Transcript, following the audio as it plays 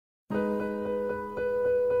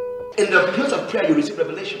In the place of prayer, you receive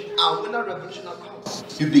revelation. And when that revelation comes,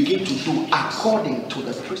 you begin to do according to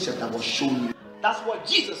the precept that was shown you. That's what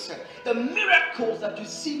Jesus said. The miracles that you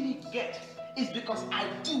see me get is because I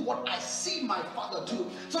do what I see my Father do.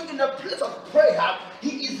 So in the place of prayer,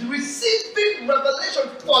 he is receiving revelation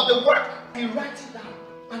for the work. He writes it down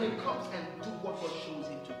and he comes and do what God shows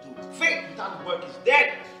him to do. Faith without work is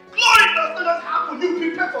dead. Glory does not happen. You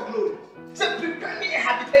prepare for glory. Say, prepare me a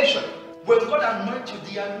habitation. When God anoints you,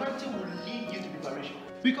 the anointing will lead you to preparation.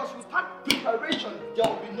 Because without preparation, there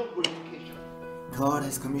will be no glorification. God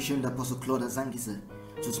has commissioned Apostle Claude Azangisa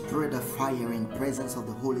to spread the fire and presence of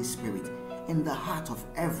the Holy Spirit in the heart of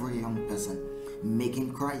every young person,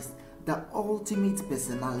 making Christ the ultimate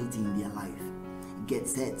personality in their life. Get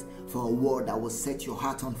set for a word that will set your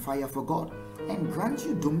heart on fire for God and grant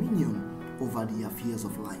you dominion over the affairs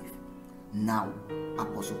of life. Now,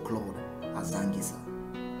 Apostle Claude Azangisa.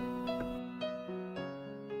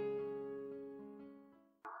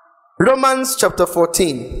 Romans chapter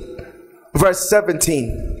 14, verse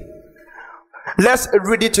 17. Let's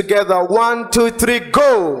read it together. 1, 2, 3,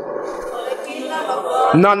 go.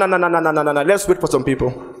 No. Let's wait for some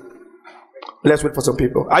people. Let's wait for some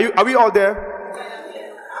people. Are we all there?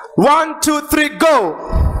 1, 2, 3, go.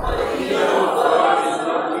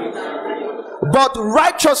 But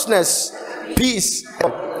righteousness, peace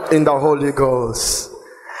in the Holy Ghost.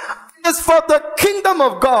 As for the kingdom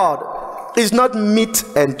of God is not meat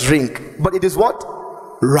and drink, but it is what?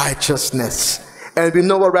 Righteousness. And we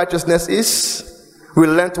know what righteousness is. We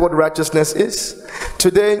learned what righteousness is.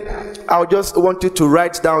 Today, I just want you to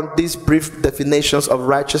write down these brief definitions of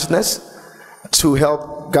righteousness to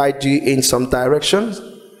help guide you in some direction,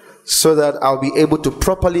 so that I'll be able to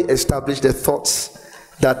properly establish the thoughts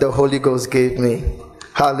that the Holy Ghost gave me.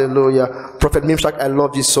 Hallelujah. Prophet Mimshak, I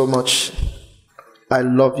love you so much. I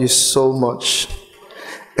love you so much.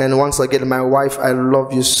 And once again, my wife, I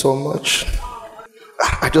love you so much.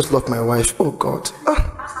 I just love my wife. Oh God.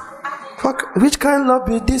 Fuck, which kind of love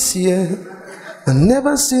be this year? I've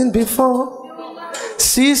never seen before.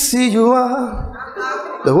 See, you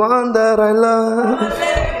are the one that I love.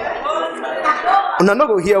 And I'm not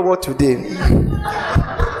going to hear what today.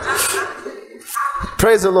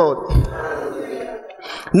 Praise the Lord.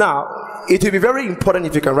 Now, it will be very important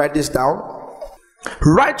if you can write this down.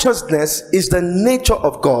 Righteousness is the nature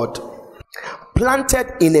of God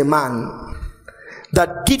planted in a man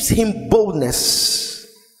that gives him boldness.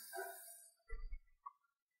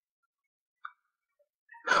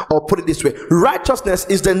 Or put it this way, righteousness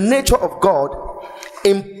is the nature of God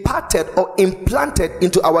imparted or implanted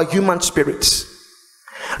into our human spirits.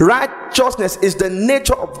 Righteousness is the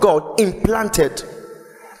nature of God implanted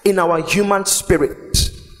in our human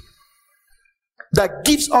spirit that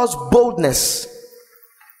gives us boldness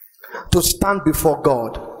to stand before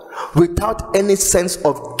God without any sense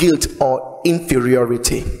of guilt or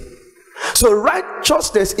inferiority. So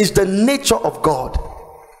righteousness is the nature of God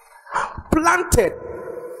planted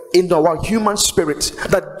in our human spirit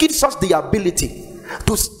that gives us the ability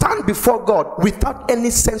to stand before God without any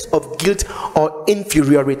sense of guilt or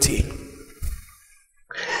inferiority.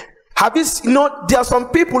 Have you there are some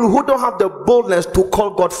people who don't have the boldness to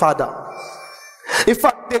call God Father. In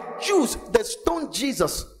fact, the Jews, they stoned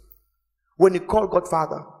Jesus when he called God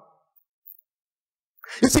Father.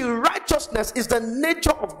 You see, righteousness is the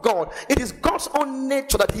nature of God. It is God's own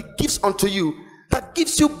nature that he gives unto you, that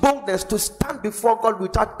gives you boldness to stand before God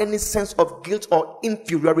without any sense of guilt or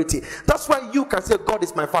inferiority. That's why you can say, God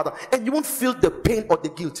is my Father, and you won't feel the pain or the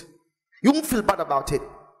guilt. You won't feel bad about it,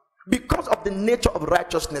 because of the nature of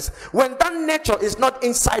righteousness. When that nature is not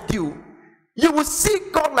inside you, you will see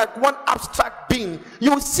God like one abstract being.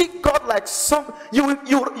 You will see God like you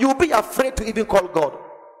will be afraid to even call God.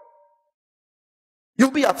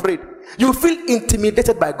 You'll be afraid. You feel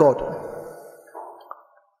intimidated by God.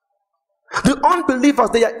 The unbelievers,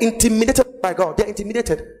 they are intimidated by God. They are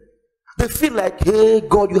intimidated. They feel like, hey,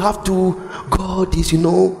 God, you have to, God is,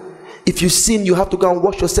 if you sin, you have to go and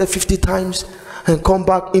wash yourself 50 times and come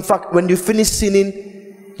back. In fact, when you finish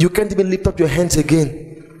sinning, you can't even lift up your hands again.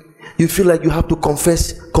 You feel like you have to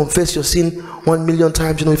confess your sin 1,000,000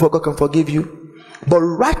 times, before God can forgive you. But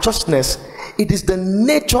righteousness, it is the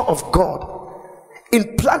nature of God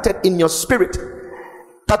implanted in your spirit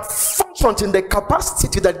that functions in the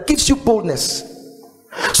capacity that gives you boldness.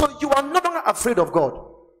 So you are no longer afraid of God.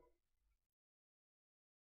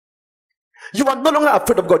 You are no longer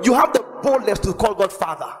afraid of God. You have the boldness to call God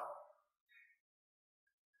Father.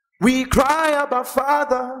 We cry about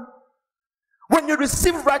Father. When you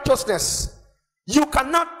receive righteousness, you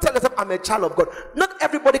cannot tell yourself, I'm a child of God. Not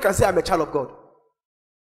everybody can say, I'm a child of God.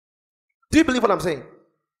 Do you believe what I'm saying?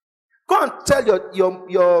 go and tell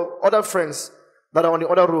your other friends that are on the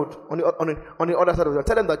other road, on the other side of the road.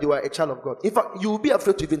 Tell them that you are a child of God. In fact, you will be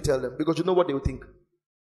afraid to even tell them because you know what they will think.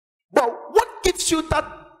 But what gives you that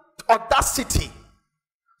audacity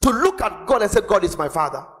to look at God and say, God is my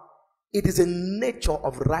Father? It is a nature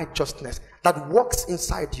of righteousness that works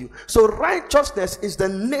inside you. So righteousness is the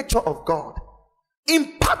nature of God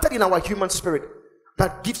imparted in our human spirit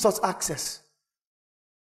that gives us access,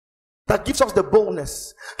 that gives us the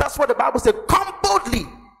boldness. That's what the Bible says, come boldly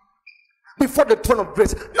before the throne of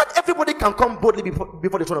grace. Not everybody can come boldly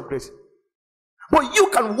before the throne of grace, but you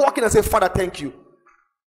can walk in and say, Father, thank you.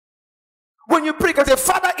 When you pray, you can say,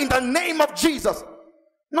 Father, in the name of Jesus.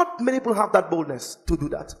 Not many people have that boldness to do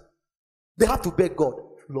that. They have to beg God,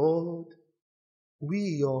 Lord, we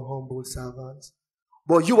your humble servants.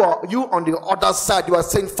 But you on the other side, you are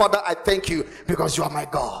saying, Father, I thank you because you are my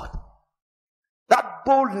God. That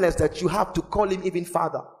boldness that you have to call him even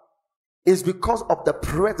Father is because of the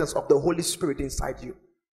presence of the Holy Spirit inside you.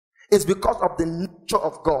 It's because of the nature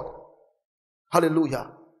of God. Hallelujah.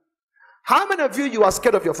 How many of you are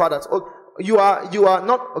scared of your fathers? Oh, you are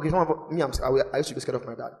not. Okay, some of me, I used to be scared of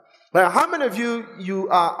my dad. But how many of you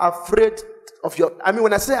are afraid of your? I mean,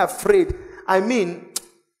 when I say afraid, I mean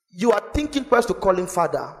you are thinking first to call him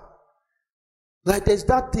Father. Like there's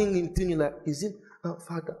that thing in you, like, is it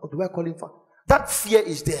Father or do I call him Father? That fear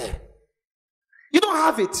is there. You don't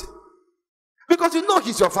have it because you know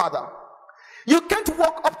he's your Father. You can't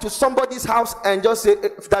walk up to somebody's house and just say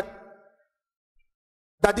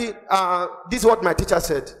Daddy, this is what my teacher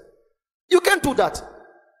said. You can't do that.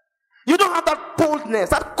 You don't have that boldness.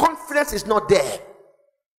 That confidence is not there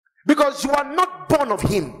because you are not born of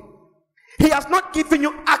him. He has not given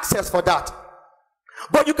you access for that.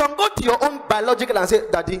 But you can go to your own biological and say,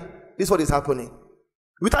 Daddy, this is what is happening,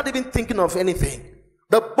 without even thinking of anything.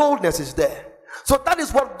 The boldness is there. So that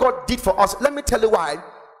is what God did for us. Let me tell you why.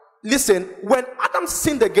 Listen, when Adam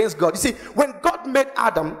sinned against God, you see, when God made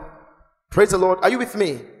Adam, praise the Lord, are you with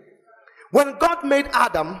me? When God made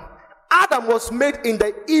Adam, Adam was made in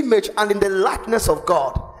the image and in the likeness of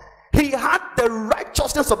God. He had the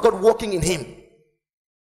righteousness of God working in him.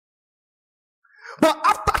 But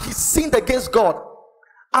after he sinned against God,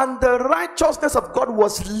 and the righteousness of God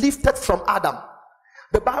was lifted from Adam,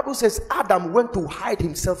 the Bible says Adam went to hide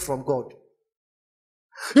himself from God.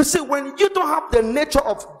 You see, when you don't have the nature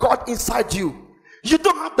of God inside you, you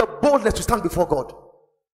don't have the boldness to stand before God.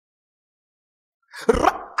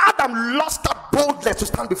 Adam lost that boldness to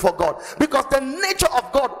stand before God because the nature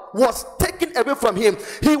of God was taken away from him.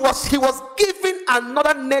 He was given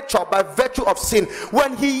another nature by virtue of sin.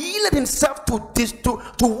 When he yielded himself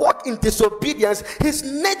to walk in disobedience, his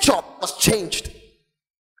nature was changed.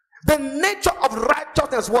 The nature of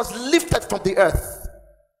righteousness was lifted from the earth,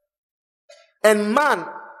 and man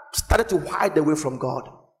started to hide away from God.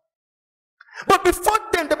 But before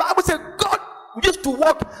then, the Bible said God used to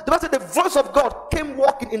walk. The Bible said the voice of God came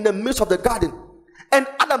walking in the midst of the garden, and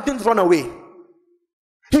Adam didn't run away.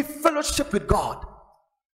 He fellowshiped with God.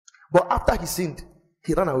 But after he sinned,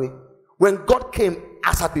 he ran away. When God came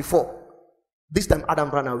as at before, this time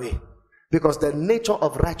Adam ran away because the nature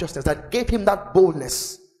of righteousness that gave him that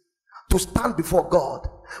boldness to stand before God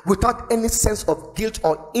without any sense of guilt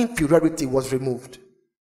or inferiority was removed.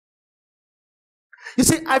 You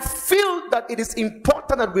see, I feel that it is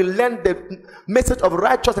important that we learn the message of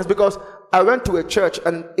righteousness because I went to a church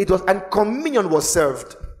and communion was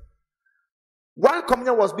served. While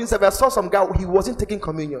communion was being served, I saw some guy, he wasn't taking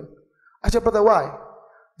communion. I said, brother, why?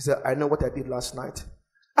 He said, I know what I did last night.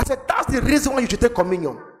 I said, that's the reason why you should take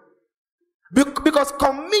communion. Because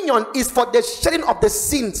communion is for the shedding of the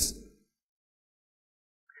sins.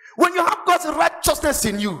 When you have God's righteousness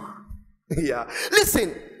in you. Yeah.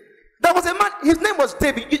 Listen, there was a man, his name was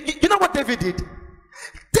David. You know what David did?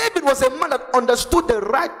 David was a man that understood the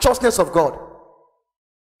righteousness of God.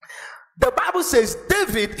 The Bible says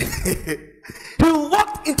David, he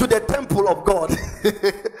walked into the temple of God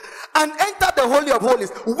and entered the Holy of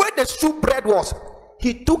Holies where the shewbread was.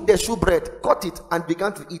 He took the shewbread, cut it, and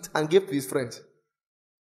began to eat and gave to his friends.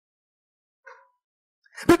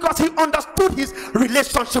 Because he understood his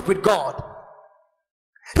relationship with God.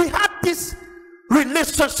 He had this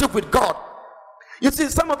relationship with God. You see,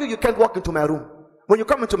 some of you can't walk into my room. When you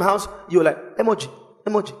come into my house, you're like, emoji.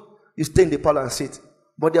 You stay in the parlor and sit.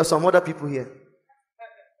 But there are some other people here.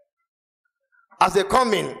 As they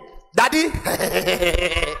come in, Daddy,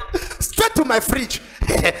 straight to my fridge.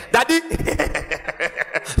 Daddy,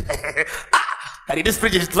 Daddy, this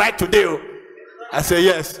fridge is dry today. I say,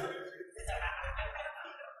 yes.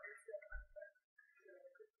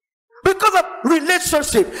 Because of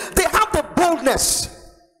relationship, they have the boldness.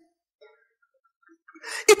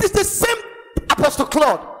 It is the same Apostle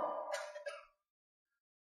Claude,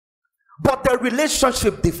 but the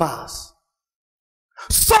relationship differs.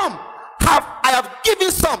 I have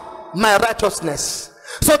given some my righteousness,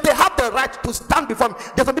 so they have the right to stand before me.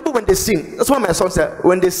 There's some people when they sing, that's what my son said,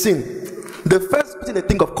 when they sing, the first person they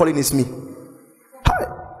think of calling is me. Hi,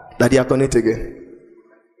 Daddy, I've done it again.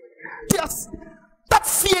 Yes, that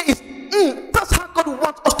fear is, that's how God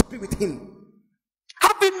wants us to be with him.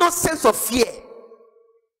 Having no sense of fear.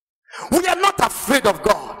 We are not afraid of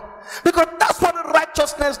God, because that's what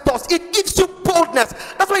righteousness does. It gives you boldness.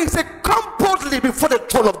 That's why he said, come boldly before the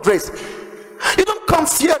throne of grace. You don't come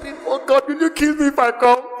fearing, oh God, will you kill me if I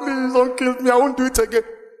come? Please don't kill me, I won't do it again.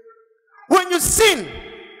 When you sin,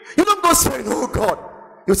 you don't go saying, oh God.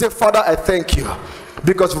 You say, Father, I thank you,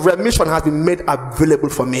 because remission has been made available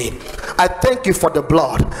for me. I thank you for the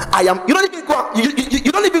blood.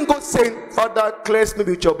 You don't even go saying, Father, cleanse me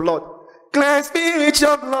with your blood. Cleanse me with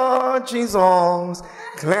your blood, Jesus.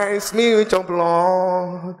 Cleanse me with your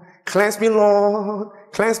blood. Cleanse me, Lord.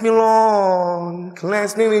 Cleanse me, Lord.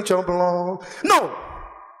 Cleanse me with your blood. No.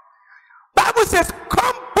 Bible says,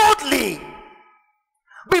 come boldly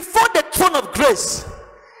before the throne of grace.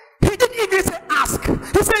 He didn't even say ask.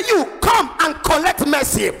 He said, you come and collect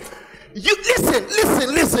mercy. You listen.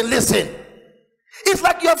 It's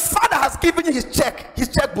like your father has given you his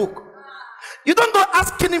checkbook. You don't go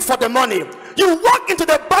asking him for the money. You walk into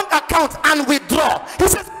the bank account and withdraw. He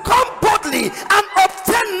says, come boldly and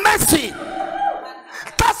obtain mercy.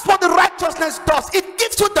 That's what the righteousness does. It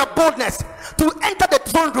gives you the boldness to enter the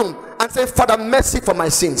throne room and say, Father, mercy for my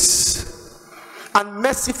sins, and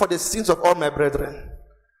mercy for the sins of all my brethren.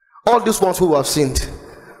 All these ones who have sinned,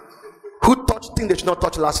 who touched things they should not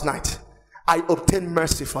touch last night, I obtain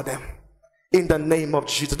mercy for them in the name of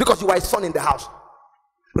Jesus, because you are a son in the house.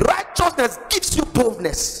 Righteousness gives you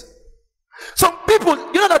boldness. Some people,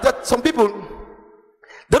 you know that some people,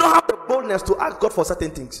 they don't have the boldness to ask God for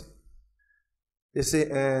certain things. They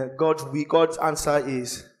say, God's answer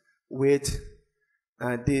is wait,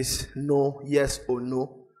 this, no, yes or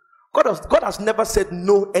no. God has never said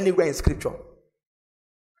no anywhere in scripture.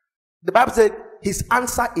 The Bible said his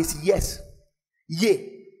answer is yes,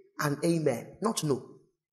 yea, and amen, not no.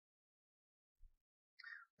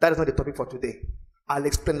 That is not the topic for today. I'll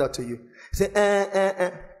explain that to you. Say,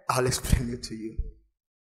 I'll explain it to you.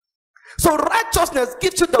 So righteousness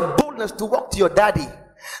gives you the boldness to walk to your daddy.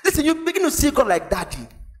 Listen, you begin to see God like daddy.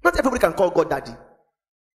 Not everybody can call God daddy.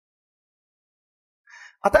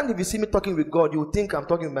 At times if you see me talking with God, you think I'm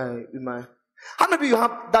talking with my... How many of you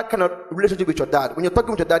have that kind of relationship with your dad? When you're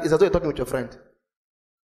talking with your dad, it's as though you're talking with your friend.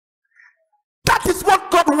 That is what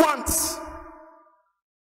God wants.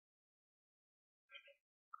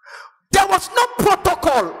 There was no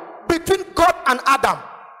protocol between God and Adam.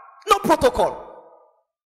 No protocol.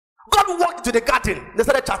 God walked into the garden. They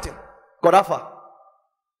started chatting. God offer.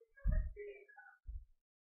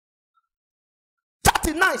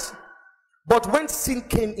 Chatting nice. But when sin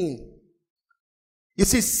came in, you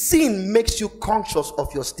see, sin makes you conscious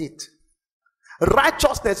of your state.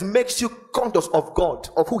 Righteousness makes you conscious of God,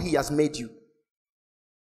 of who he has made you.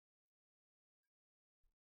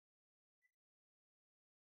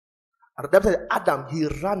 And the Bible said, Adam, he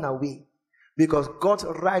ran away because God's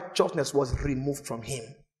righteousness was removed from him.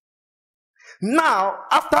 Now,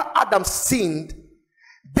 after Adam sinned,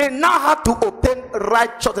 they now had to obtain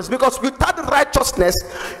righteousness, because without righteousness,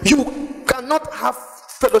 you cannot have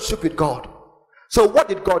fellowship with God. So what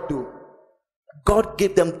did God do? God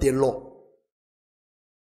gave them the law.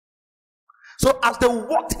 So as they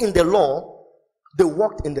walked in the law, they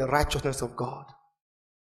walked in the righteousness of God.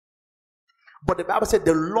 But the Bible said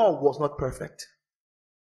the law was not perfect.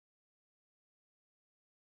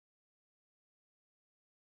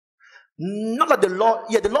 Not that the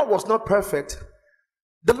law was not perfect.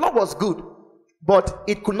 The law was good, but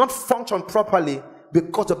it could not function properly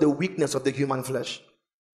because of the weakness of the human flesh.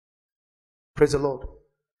 Praise the Lord.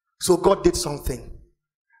 So God did something.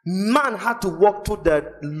 Man had to walk through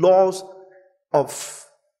the laws of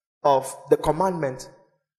the commandment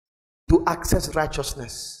to access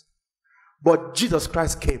righteousness. But Jesus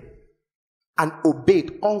Christ came and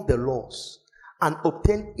obeyed all the laws and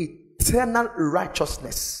obtained eternal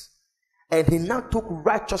righteousness. And he now took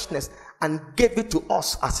righteousness and gave it to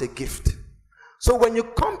us as a gift. So when you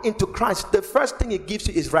come into Christ, the first thing he gives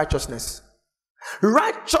you is righteousness.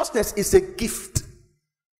 Righteousness is a gift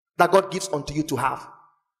that God gives unto you to have.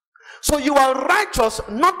 So you are righteous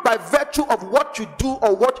not by virtue of what you do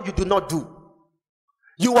or what you do not do.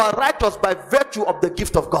 You are righteous by virtue of the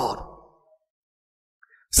gift of God.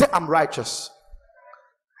 Say, I'm righteous.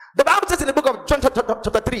 The Bible says in the book of John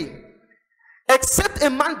chapter 3, a except a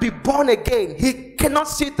man be born again, he cannot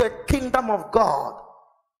see the kingdom of God.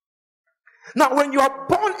 Now, when you are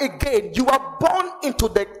born again, you are born into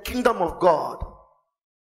the kingdom of God.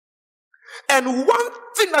 And one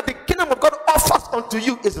thing that the kingdom of God offers unto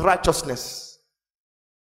you is righteousness.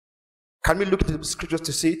 Can we look into the scriptures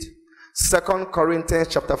to see it? 2 Corinthians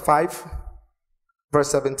chapter 5,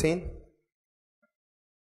 verse 17.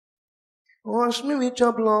 Wash me with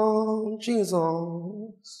your blood,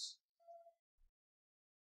 Jesus.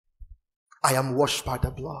 I am washed by the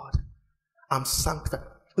blood. I'm sanctified.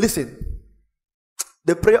 Listen,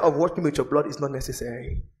 the prayer of wash me with your blood is not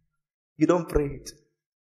necessary. You don't pray it.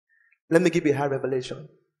 Let me give you a high revelation.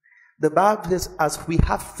 The Bible says, as we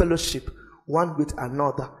have fellowship one with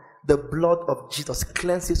another, the blood of Jesus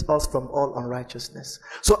cleanses us from all unrighteousness.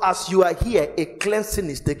 So as you are here, a cleansing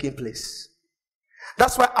is taking place.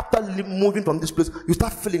 That's why after moving from this place, you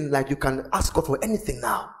start feeling like you can ask God for anything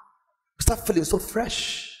now. You start feeling so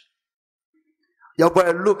fresh. Your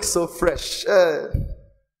boy looks so fresh. 2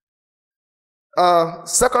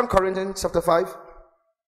 Corinthians chapter 5.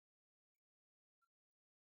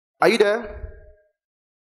 Are you there?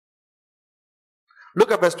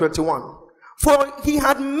 Look at verse 21. For he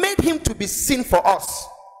had made him to be sin for us,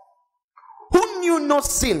 who knew no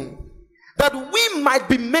sin, that we might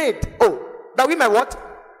be made, that we might what?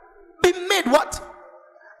 Be made what?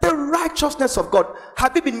 The righteousness of God.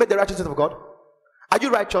 Have you been made the righteousness of God? Are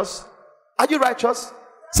you righteous? Are you righteous?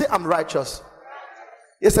 Say, I'm righteous.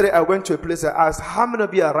 Yesterday I went to a place, I asked, how many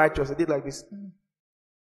of you are righteous? I did like this.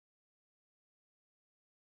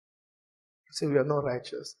 Say, we are not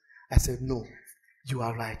righteous. I said, no, you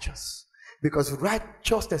are righteous. Because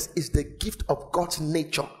righteousness is the gift of God's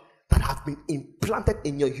nature that has been implanted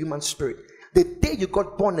in your human spirit. The day you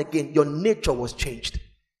got born again, your nature was changed.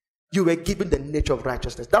 You were given the nature of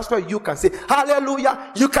righteousness. That's why you can say,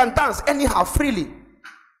 hallelujah. You can dance anyhow freely.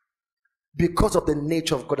 Because of the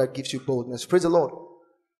nature of God that gives you boldness. Praise the Lord.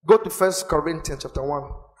 Go to 1 Corinthians chapter 1.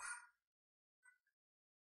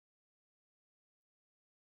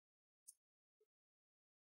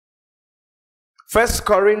 1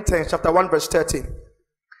 Corinthians chapter 1 verse 13.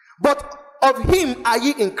 But of him are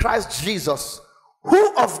ye in Christ Jesus,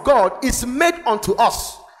 who of God is made unto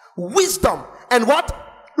us wisdom and what?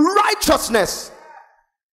 Righteousness.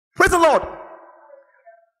 Praise the Lord.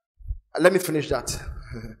 Let me finish that.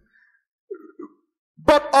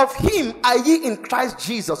 But of him are ye in Christ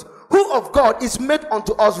Jesus, who of God is made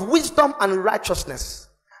unto us wisdom and righteousness,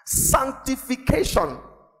 sanctification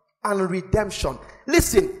and redemption.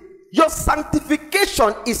 Listen, your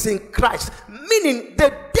sanctification is in Christ, meaning the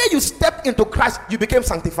day you stepped into Christ, you became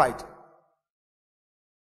sanctified.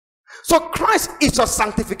 So Christ is your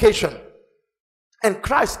sanctification, and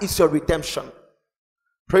Christ is your redemption.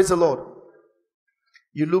 Praise the Lord.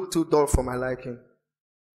 You look too dull for my liking.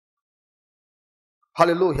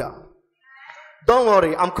 Hallelujah. Don't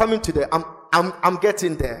worry, I'm coming to there. I'm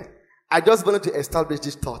getting there. I just wanted to establish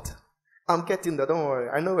this thought. I'm getting there. Don't worry.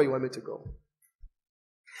 I know where you want me to go.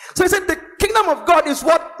 So he said the kingdom of God is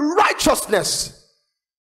what? Righteousness.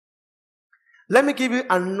 Let me give you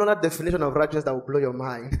another definition of righteousness that will blow your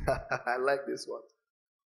mind. I like this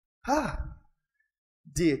one.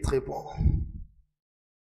 Dis est très bon.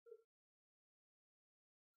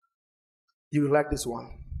 You will like this one.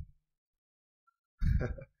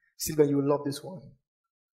 Sylvain, you will love this one.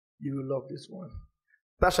 You will love this one.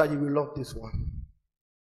 Tasha, you will love this one.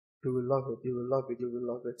 You will love it. You will love it. You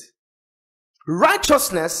will love it.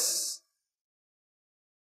 Righteousness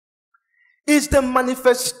is the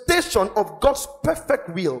manifestation of God's perfect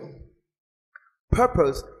will,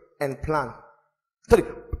 purpose, and plan. Sorry,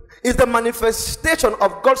 is the manifestation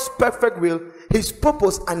of God's perfect will, his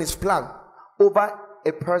purpose, and his plan over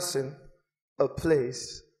a person, a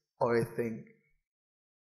place, or a thing.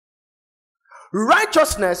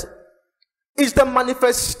 Righteousness is the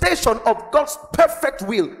manifestation of God's perfect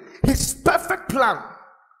will, his perfect plan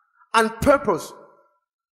and purpose.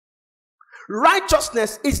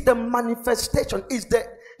 Righteousness is the manifestation, is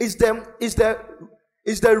the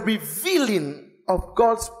revealing of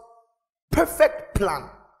God's perfect plan,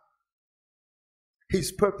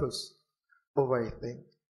 his purpose over a thing,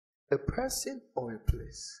 a person, or a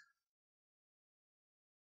place.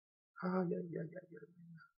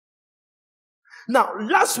 Now,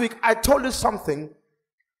 last week I told you something.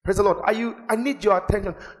 Praise the Lord. I need your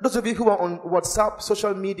attention. Those of you who are on WhatsApp,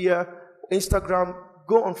 social media, Instagram,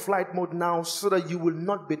 go on flight mode now so that you will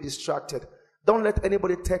not be distracted. Don't let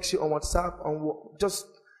anybody text you on WhatsApp. Just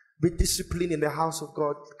be disciplined in the house of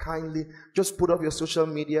God. Kindly, just put up your social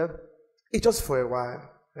media. It's just for a while.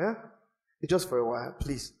 Yeah? It's just for a while,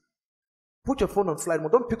 please. Put your phone on flight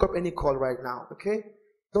mode. Don't pick up any call right now, okay?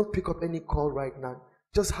 Don't pick up any call right now.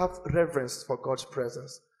 Just have reverence for God's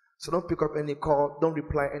presence. So don't pick up any call. Don't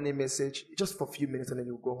reply any message. Just for a few minutes and then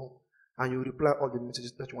you go home. And you reply all the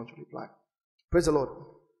messages that you want to reply. Praise the Lord.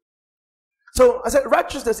 So I said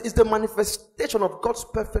righteousness is the manifestation of God's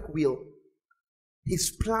perfect will,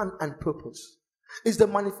 His plan and purpose. It's the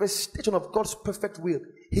manifestation of God's perfect will,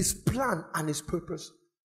 His plan and His purpose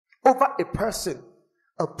over a person,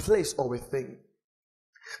 a place, or a thing.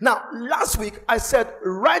 Now, last week I said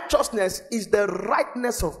righteousness is the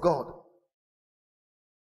rightness of God.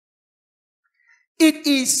 It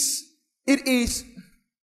is the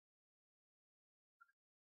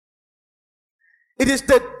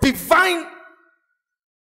divine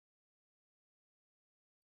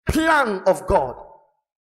plan of God.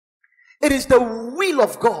 It is the will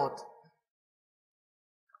of God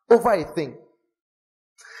over a thing.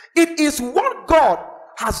 It is what God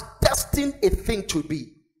has destined a thing to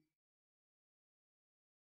be.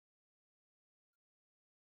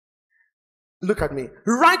 Look at me.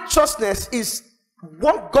 Righteousness is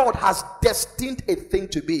what God has destined a thing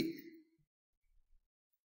to be.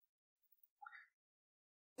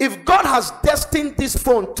 If God has destined this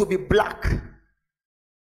phone to be black,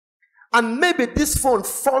 and maybe this phone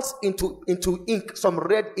falls into ink, some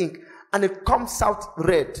red ink, and it comes out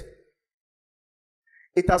red,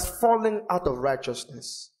 it has fallen out of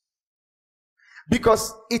righteousness.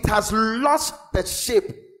 Because it has lost the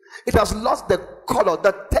shape, it has lost the color,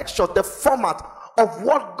 the texture, the format of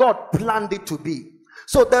what God planned it to be.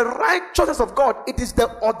 So the righteousness of God, it is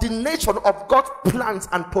the ordination of God's plans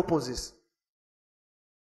and purposes.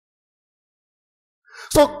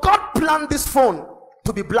 So God planned this phone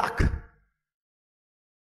to be black.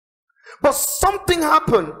 But something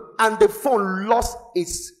happened and the phone lost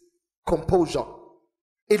its composure.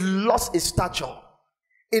 It lost its stature.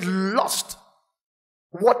 It lost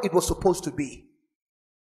what it was supposed to be.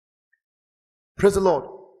 Praise the Lord.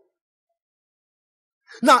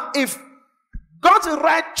 Now, if God's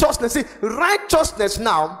righteousness, see, righteousness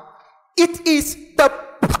now, it is the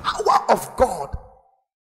power of God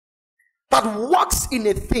that works in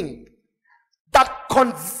a thing, that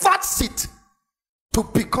converts it to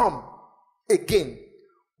become again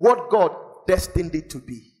what God destined it to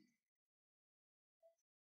be.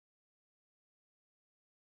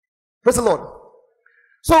 Praise the Lord.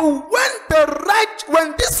 So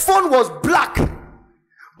when this phone was black,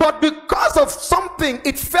 but because of something,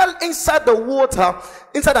 it fell inside the water,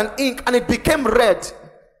 inside an ink, and it became red.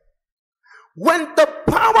 When the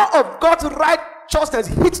power of God's righteousness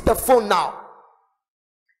hits the phone now,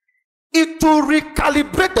 it will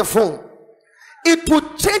recalibrate the phone. It will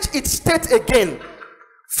change its state again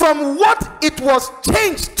from what it was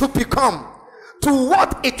changed to become to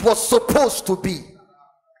what it was supposed to be.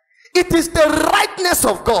 It is the rightness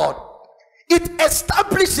of God. It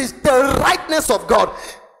establishes the rightness of God.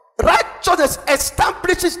 Righteousness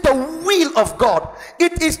establishes the will of God.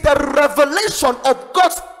 It is the revelation of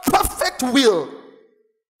God's perfect will.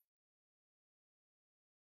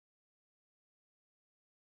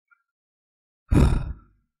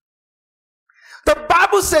 The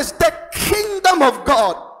Bible says the kingdom of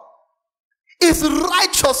God is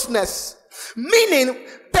righteousness, meaning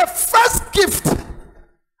the first gift,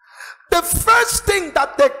 the first thing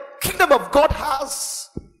that the kingdom of God has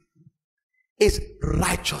is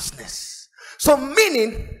righteousness. So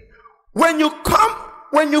meaning when you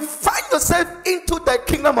find yourself into the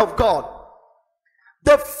kingdom of God,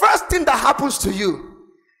 the first thing that happens to you,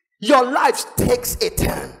 your life takes a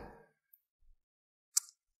turn.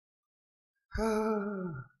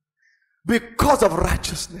 Because of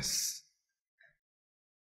righteousness.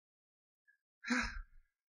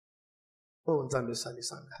 Oh,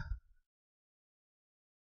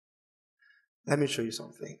 let me show you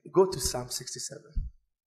something. Go to Psalm 67.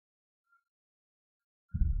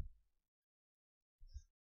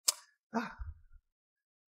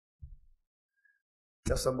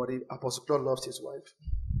 Tell somebody, Apostle Claude loves his wife.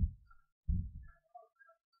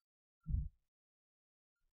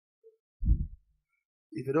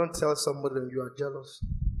 If you don't tell somebody, then you are jealous.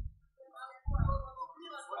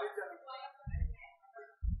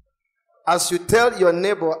 As you tell your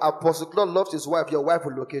neighbor, Apostle Claude loves his wife, your wife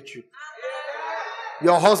will locate you.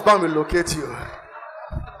 Your husband will locate you.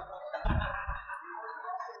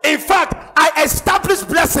 In fact, I establish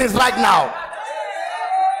blessings right now.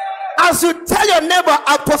 As you tell your neighbor,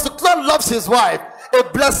 Apostle Claude loves his wife, a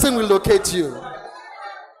blessing will locate you.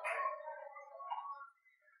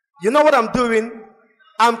 You know what I'm doing?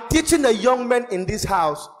 I'm teaching the young men in this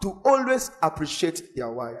house to always appreciate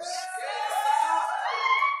their wives.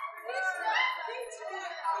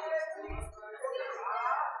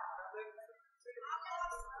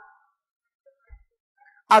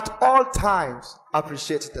 At all times,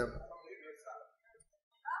 appreciate them.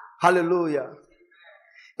 Hallelujah.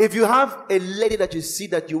 If you have a lady that you see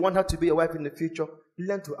that you want her to be your wife in the future,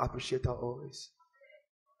 learn to appreciate her always.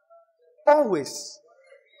 Always.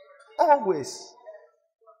 Always.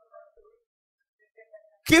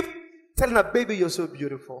 Keep telling her, baby, you're so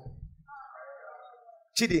beautiful.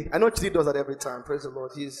 Chidi, I know Chidi does that every time. Praise the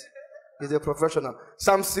Lord. He's a professional.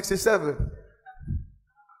 Psalm 67,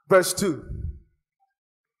 verse 2.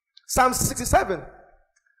 Psalm 67,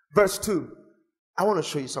 verse 2. I want to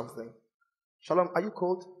show you something. Shalom, are you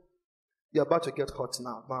cold? You're about to get hot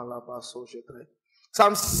now.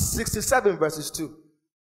 Psalm 67, verses 2.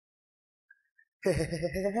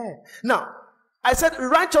 Now, I said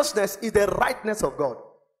righteousness is the rightness of God.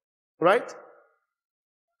 Right?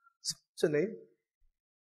 What's your name?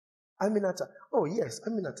 Aminata. Oh, yes,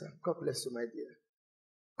 Aminata. God bless you, my dear.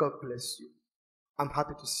 God bless you. I'm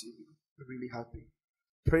happy to see you. Really happy.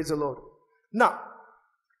 Praise the Lord. Now,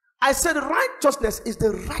 I said righteousness is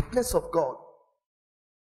the rightness of God.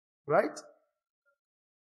 Right?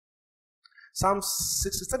 Psalm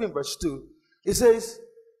 67 verse 2. It says,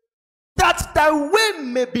 that thy way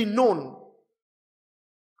may be known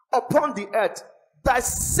upon the earth, thy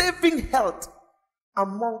saving health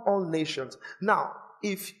among all nations. Now,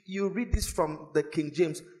 if you read this from the King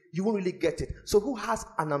James, you won't really get it. So who has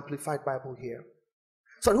an amplified Bible here?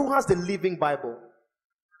 So who has the Living Bible?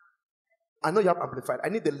 I know you have amplified. I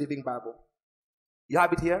need the Living Bible. You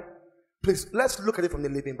have it here? Please, let's look at it from the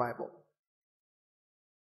Living Bible.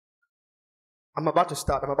 I'm about to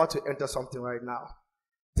start. I'm about to enter something right now.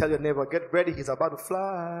 Tell your neighbor, get ready. He's about to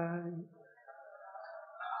fly.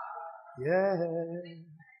 Yeah.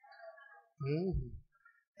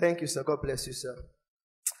 Thank you, sir. God bless you, sir.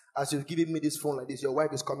 As you've given me this phone like this, your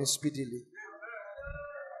wife is coming speedily.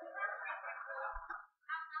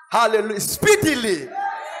 Hallelujah. Speedily.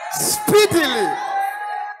 Speedily.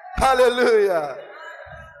 Hallelujah.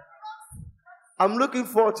 I'm looking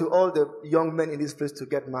forward to all the young men in this place to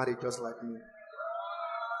get married just like me.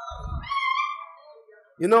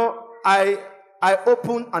 You know, I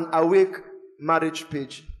opened an Awake marriage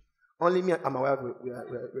page. Only me and my wife,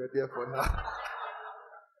 we're there for now.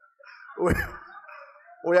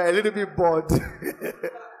 We are a little bit bored.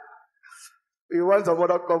 We want some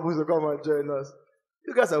other couples to come and join us.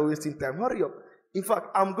 You guys are wasting time. Hurry up. In fact,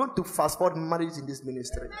 I'm going to fast forward marriage in this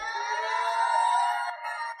ministry.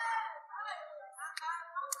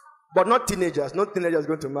 But not teenagers. No teenagers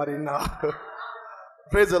going to marry now.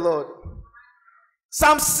 Praise the Lord.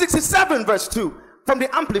 Psalm 67 verse 2. From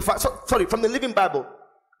the Amplified, from the Living Bible.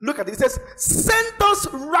 Look at it. It says, send us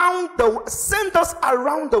around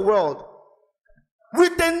the world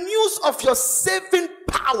with the news of your saving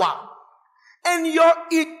power and your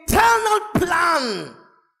eternal plan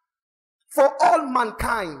for all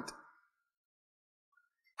mankind.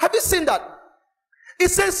 Have you seen that? It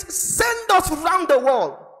says, send us around the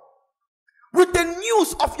world with the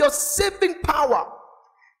news of your saving power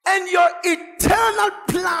and your eternal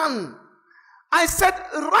plan. I said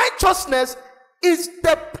righteousness is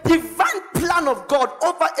the divine plan of God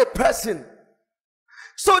over a person.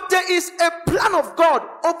 So there is a plan of God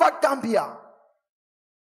over Gambia.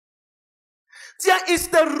 There is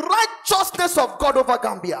the righteousness of God over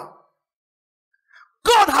Gambia.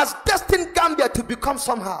 God has destined Gambia to become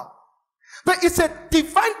somehow. But it's a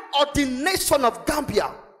divine ordination of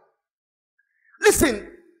Gambia. Listen,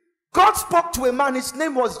 God spoke to a man, his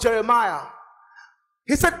name was Jeremiah.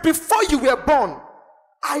 He said, before you were born,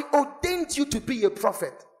 I ordained you to be a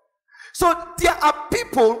prophet. So there are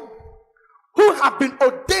people who have been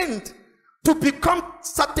ordained to become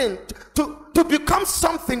certain, to become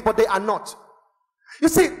something, but they are not. You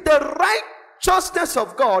see, the righteousness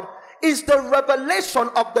of God is the revelation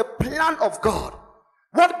of the plan of God.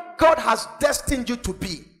 What God has destined you to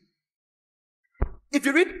be. If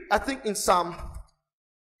you read, I think in Psalm,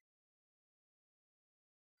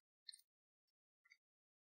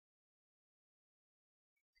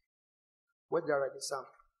 where did I write this Psalm?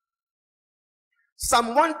 Psalm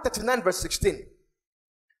 139 verse 16.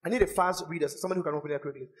 I need a fast reader, somebody who can open it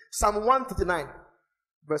quickly. Psalm 139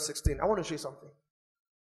 verse 16. I want to show you something.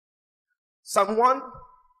 Psalm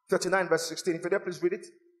 139 verse 16. If you're there, please read it.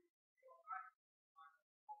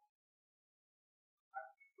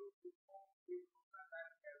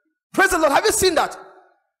 Praise the Lord. Have you seen that?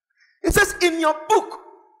 It says, in your book,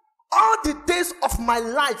 all the days of my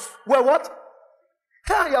life were what?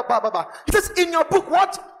 It says, in your book,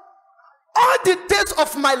 what? All the days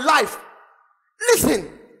of my life.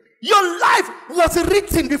 Listen, your life was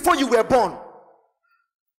written before you were born.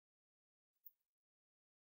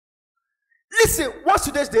 Listen, what's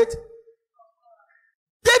today's date?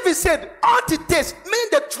 David said, on the days, meaning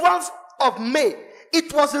the 12th of May,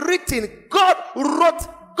 it was written, God wrote,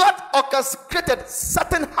 God orchestrated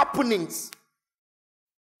certain happenings.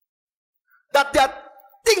 That there are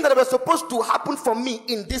things that were supposed to happen for me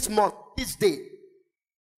in this month, this day.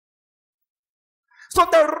 So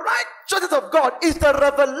the righteousness of God is the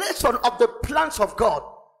revelation of the plans of God.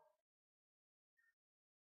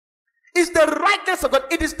 It's the rightness of God.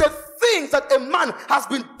 It is the things that a man has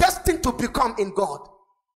been destined to become in God.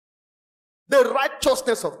 The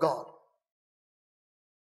righteousness of God.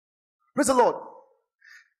 Praise the Lord.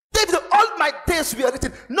 David, all my days were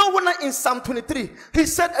written. No wonder in Psalm 23, he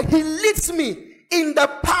said, he leads me in the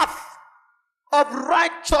path of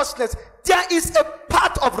righteousness. There is a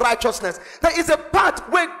path of righteousness. There is a path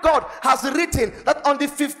where God has written that on the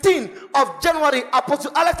 15th of January,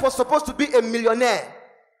 Apostle Alex was supposed to be a millionaire.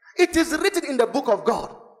 It is written in the book of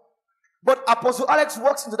God. But Apostle Alex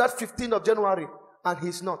walks into that 15th of January and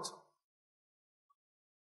he's not.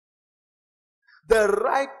 The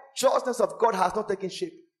righteousness of God has not taken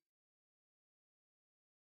shape.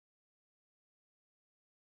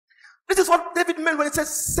 This is what David meant when he says,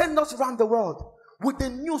 send us around the world with the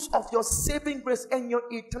news of your saving grace and your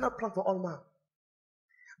eternal plan for all men.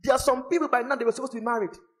 There are some people by now, they were supposed to be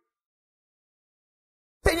married.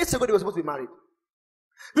 10 years ago, they were supposed to be married.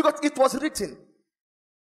 Because it was written.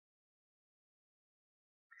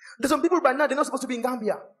 There's some people by now, they're not supposed to be in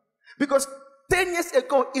Gambia. Because 10 years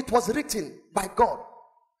ago, it was written by God.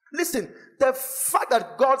 Listen, the fact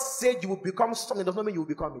that God said you will become something does not mean you will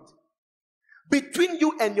become it. Between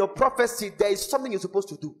you and your prophecy, there is something you're supposed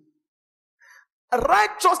to do.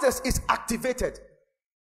 Righteousness is activated.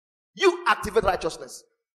 You activate righteousness.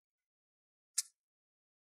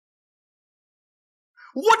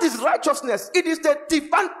 What is righteousness? It is the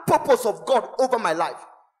divine purpose of God over my life,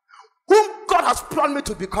 whom God has planned me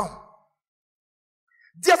to become.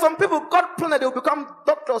 There are some people God planned that they will become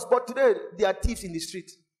doctors, but today they are thieves in the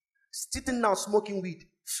street, sitting down smoking weed.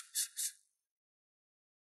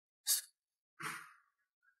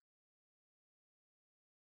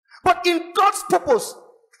 But in God's purpose,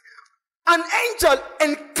 an angel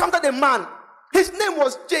encountered a man. His name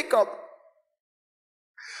was Jacob.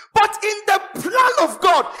 But in the plan of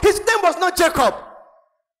God, his name was not Jacob.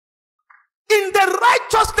 In the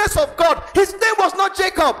righteousness of God, his name was not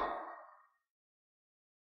Jacob.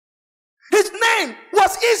 His name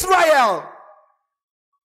was Israel.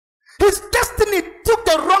 His destiny took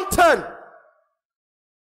the wrong turn.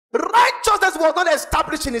 Righteousness was not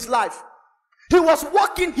established in his life. He was not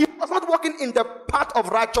walking in the path of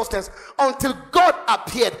righteousness until God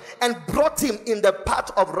appeared and brought him in the path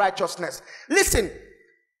of righteousness. Listen,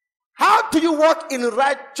 how do you walk in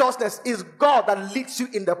righteousness? Is God that leads you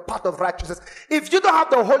in the path of righteousness. If you don't have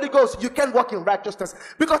the Holy Ghost, you can't walk in righteousness,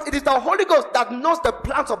 because it is the Holy Ghost that knows the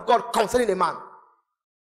plans of God concerning a man,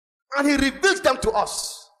 and he reveals them to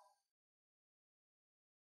us.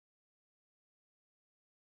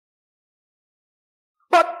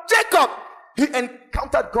 But Jacob, he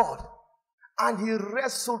encountered God and he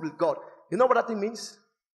wrestled with God. You know what that thing means?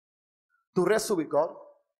 To wrestle with God?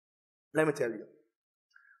 Let me tell you.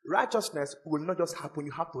 Righteousness will not just happen,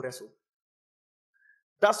 you have to wrestle.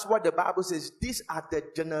 That's what the Bible says. These are the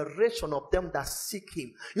generation of them that seek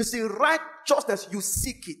him. You see, righteousness, you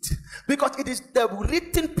seek it because it is the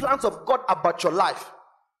written plans of God about your life.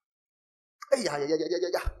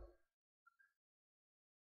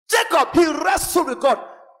 Jacob, he wrestled with God.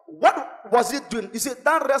 What was he doing? You see,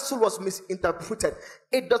 that wrestle was misinterpreted.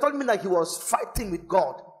 It does not mean that he was fighting with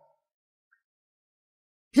God.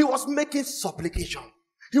 He was making supplication.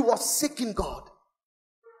 He was seeking God.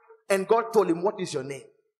 And God told him, what is your name?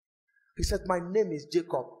 He said, my name is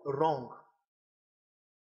Jacob. Wrong.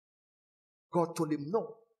 God told him,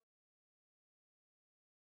 no.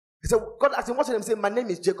 He said, God asked him, what's your name? He said, my name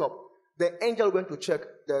is Jacob. The angel went to check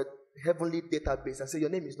the heavenly database and said, your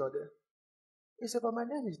name is not there. He said, but my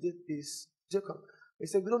name is Jacob. He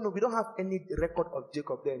said, we don't have any record of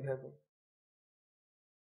Jacob there in heaven.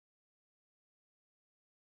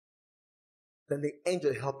 Then the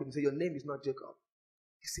angel helped him. He said, your name is not Jacob.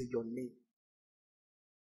 He said, your name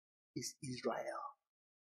is Israel.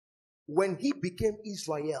 When he became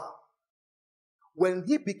Israel,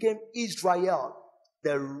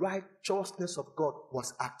 the righteousness of God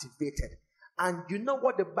was activated. And you know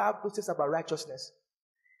what the Bible says about righteousness?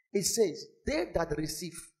 It says, they that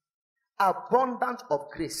receive abundance of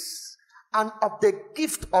grace and of the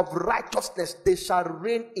gift of righteousness, they shall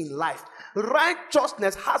reign in life.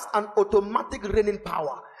 Righteousness has an automatic reigning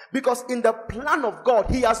power, because in the plan of God,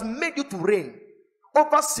 he has made you to reign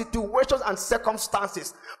over situations and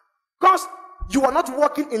circumstances. Because you are not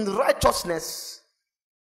walking in righteousness,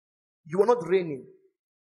 You are not reigning.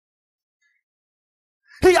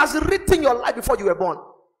 He has written your life before you were born.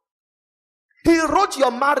 He wrote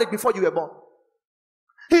your marriage before you were born.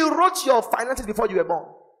 He wrote your finances before you were born.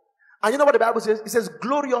 And you know what the Bible says? It says,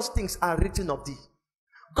 glorious things are written of thee.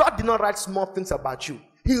 God did not write small things about you.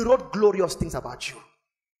 He wrote glorious things about you.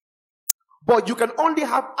 But you can only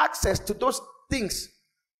have access to those things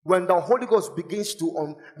when the Holy Ghost begins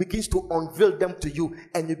to unveil them to you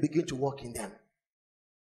and you begin to walk in them.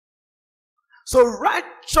 So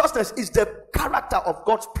righteousness is the character of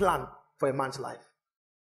God's plan for a man's life.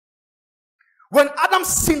 When Adam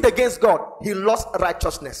sinned against God, he lost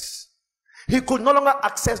righteousness. He could no longer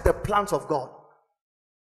access the plans of God.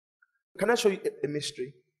 Can I show you a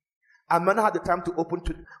mystery? I might not have the time to open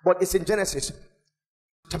to, but it's in Genesis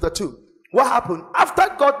chapter 2. What happened? After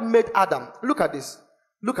God made Adam, look at this.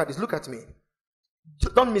 Look at this. Look at me.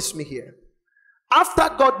 Don't miss me here. After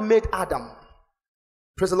God made Adam,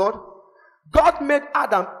 praise the Lord, God made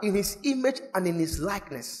Adam in his image and in his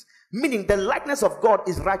likeness. Meaning the likeness of God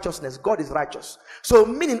is righteousness. God is righteous. So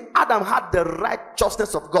meaning Adam had the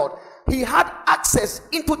righteousness of God. He had access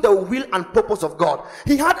into the will and purpose of God.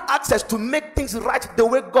 He had access to make things right the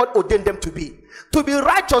way God ordained them to be. To be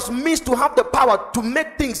righteous means to have the power to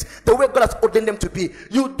make things the way God has ordained them to be.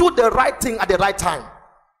 You do the right thing at the right time.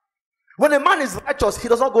 When a man is righteous, he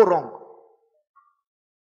does not go wrong.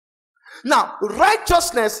 Now,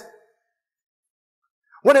 righteousness,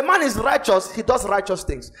 when a man is righteous, he does righteous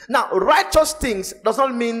things. Now, righteous things does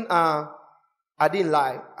not mean I didn't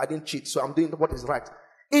lie, I didn't cheat, so I'm doing what is right.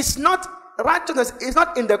 It's not, righteousness is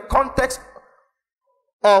not in the context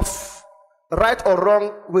of right or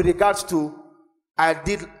wrong with regards to I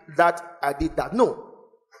did that, I did that. No.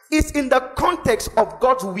 It's in the context of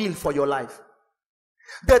God's will for your life.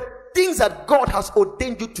 The things that God has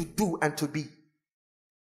ordained you to do and to be.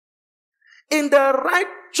 In the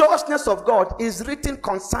righteousness of God is written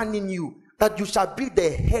concerning you that you shall be the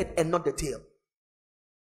head and not the tail.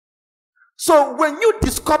 So when you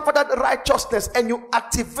discover that righteousness and you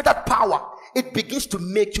activate that power, it begins to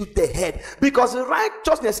make you the head. Because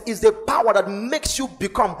righteousness is the power that makes you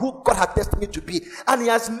become who God has destined you to be. And he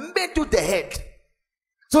has made you the head.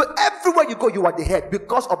 So everywhere you go, you are the head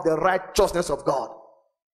because of the righteousness of God.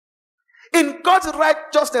 In God's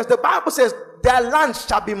righteousness, the Bible says, their land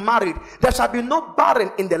shall be married. There shall be no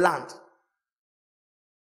barren in the land.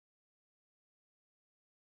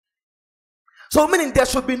 So meaning there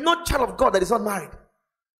should be no child of God that is not married.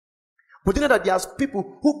 But you know that there's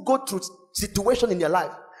people who go through situations in their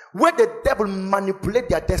life where the devil manipulates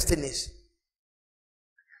their destinies.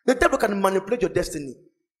 The devil can manipulate your destiny.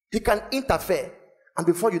 He can interfere. And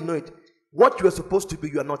before you know it, what you are supposed to be,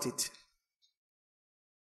 you are not it.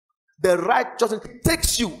 The righteousness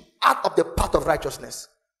takes you out of the path of righteousness.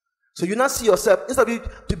 So you now see yourself, instead of you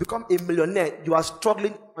to become a millionaire, you are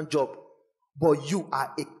struggling on job. But you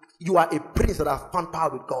are a prince that has found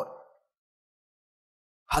power with God.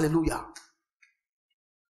 Hallelujah.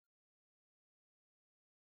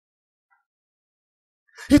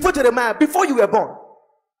 He told Jeremiah, before you were born,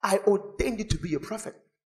 I ordained you to be a prophet.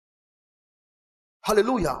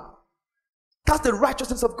 Hallelujah. That's the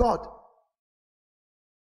righteousness of God.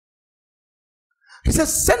 He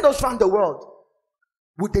says, send us around the world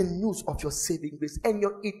with the news of your saving grace and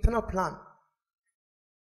your eternal plan.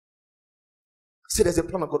 See, there's a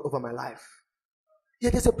plan of God over my life.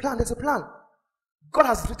 Yeah, there's a plan. God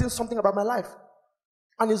has written something about my life.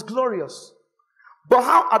 And it's glorious. But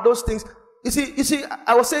how are those things? You see,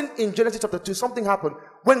 I was saying in Genesis chapter 2, something happened.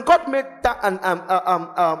 When God made that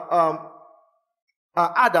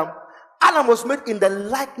Adam was made in the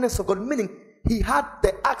likeness of God, meaning he had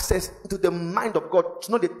the access to the mind of God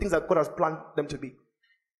to know the things that God has planned them to be.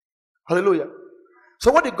 Hallelujah.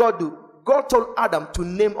 So what did God do? God told Adam to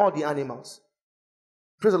name all the animals.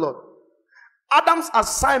 Praise the Lord. Adam's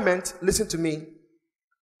assignment, listen to me.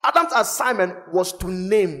 Adam's assignment was to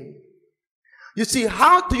name. You see,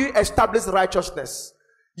 how do you establish righteousness?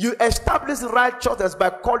 You establish righteousness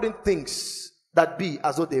by calling things that be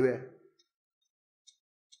as though they were.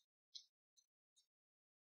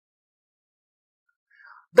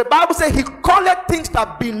 The Bible says he called things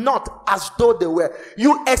that be not as though they were.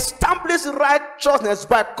 You establish righteousness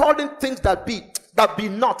by calling things that be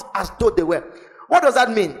not as though they were. What does that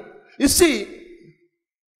mean? You see,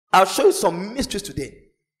 I'll show you some mysteries today.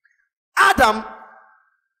 Adam,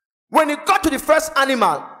 when he got to the first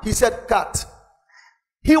animal, he said cat.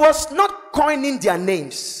 He was not coining their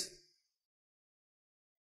names.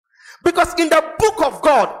 Because in the book of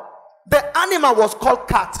God, the animal was called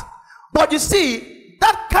cat. But you see,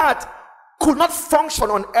 that cat could not function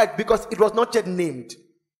on earth because it was not yet named.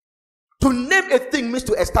 To name a thing means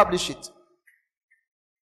to establish it.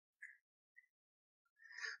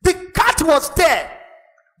 The cat was there,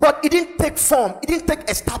 but it didn't take form. It didn't take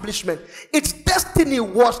establishment. Its destiny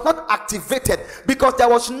was not activated because there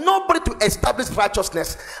was nobody to establish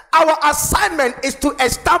righteousness. Our assignment is to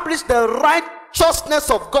establish the righteousness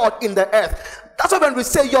of God in the earth. That's why when we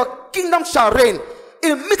say your kingdom shall reign,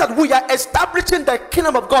 it means that we are establishing the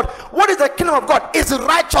kingdom of God. What is the kingdom of God? It's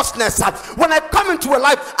righteousness. When I come into a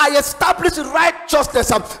life, I establish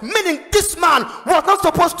righteousness. Meaning this man was not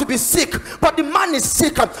supposed to be sick, but the man is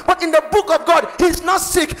sick. But in the book of God, he's not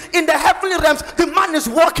sick. In the heavenly realms, the man is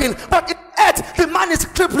walking. But in earth, the man is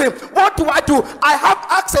crippling. What do? I have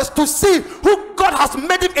access to see who God has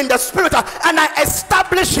made him in the spirit, and I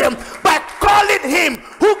establish him by calling him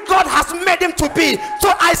who God has made him to be.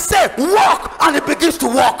 So I say, walk, and he begins to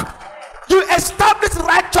walk. You establish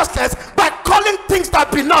righteousness by calling things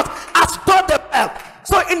that be not as though they were.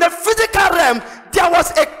 So in the physical realm, there was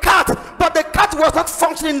a cat, but the cat was not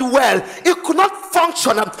functioning well. It could not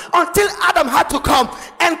function until Adam had to come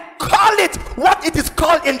and call it what it is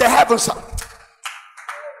called in the heavens.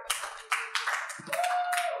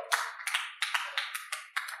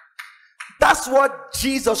 That's what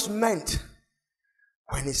Jesus meant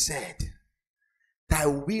when he said, thy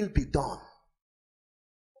will be done.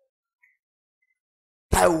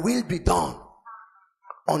 Thy will be done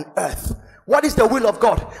on earth. What is the will of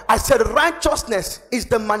God? I said righteousness is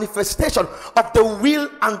the manifestation of the will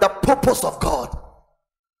and the purpose of God.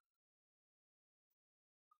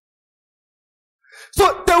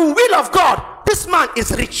 So the will of God, this man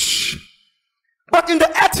is rich, but in the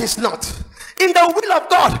earth he's not. In the will of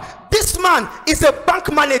God, this man is a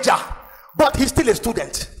bank manager, but he's still a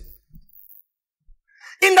student.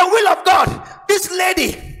 In the will of God, this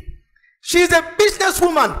lady, she's a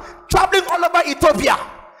businesswoman traveling all over Ethiopia,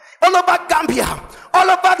 all over Gambia, all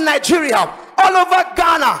over Nigeria, all over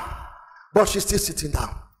Ghana, but she's still sitting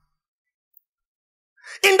down.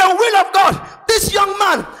 In the will of God, this young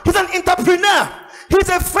man, he's an entrepreneur. He's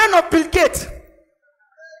a friend of Bill Gates,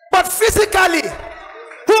 but physically,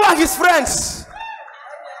 who are his friends?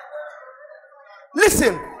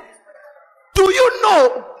 Listen, do you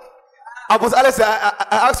know? Apostle Alex, I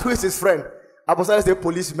asked who is his friend. Apostle Alex, a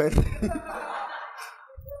policeman.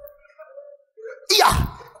 Yeah.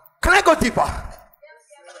 Can I go deeper?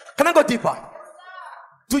 Can I go deeper?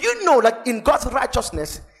 Do you know that in God's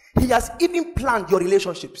righteousness, he has even planned your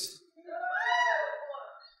relationships?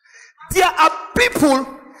 There are people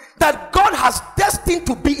that God has destined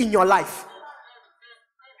to be in your life.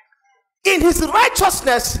 In his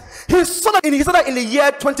righteousness, he saw that in the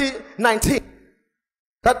year 2019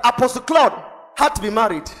 that Apostle Claude had to be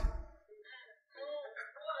married.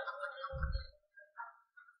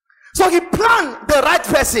 So he planned the right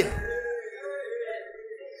person.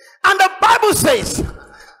 And the Bible says,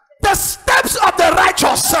 the steps of the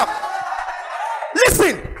righteous.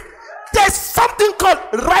 Listen, there's something called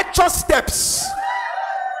righteous steps.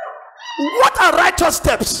 What are righteous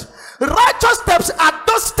steps? Righteous steps are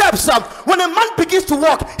those steps when a man begins to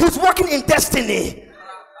walk, he's walking in destiny.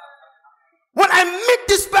 When I meet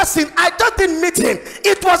this person, I just didn't meet him.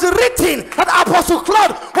 It was written that Apostle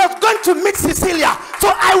Claude was going to meet Cecilia.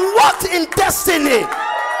 So I walked in destiny.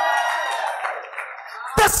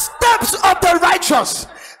 The steps of the righteous,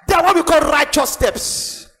 they are what we call righteous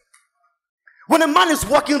steps. When a man is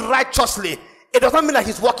walking righteously, it doesn't mean that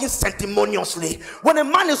he's walking sanctimoniously. When a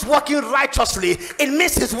man is walking righteously, it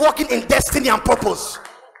means he's walking in destiny and purpose.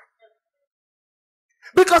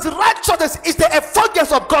 Because righteousness is the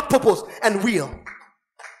effulgence of God's purpose and will.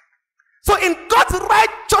 So in God's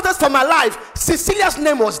righteousness for my life, Cecilia's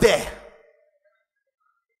name was there.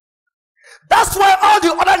 That's why all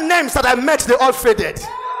the other names that I met, they all faded.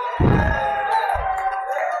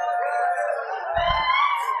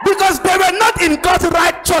 Because they were not in God's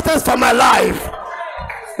righteousness for my life.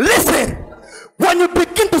 Listen, when you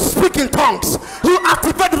begin to speak in tongues, you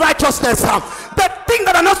activate righteousness. The things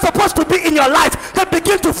that are not supposed to be in your life, they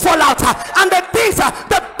begin to fall out. And the things,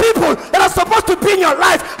 the people that are supposed to be in your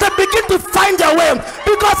life, they begin to find their way.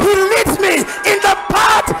 Because he leads me in the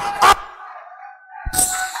path of...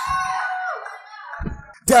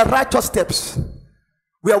 There are righteous steps.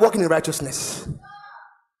 We are walking in righteousness.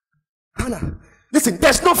 Hannah, listen,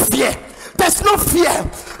 there's no fear. There's no fear.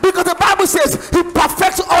 Because the Bible says he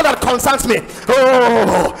perfects all that concerns me.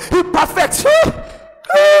 Oh, he perfects.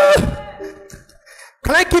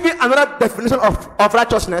 Can I give you another definition of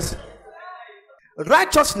righteousness?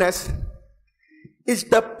 Righteousness is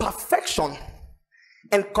the perfection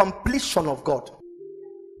and completion of God.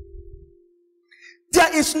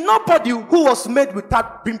 There is nobody who was made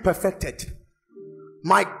without being perfected.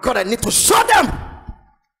 My God, I need to show them.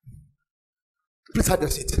 Please have your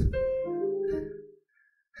seat.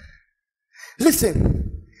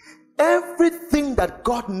 Listen, everything that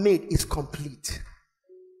God made is complete.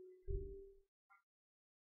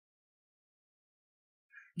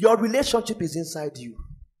 Your relationship is inside you.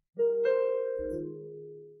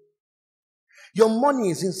 Your money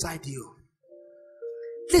is inside you.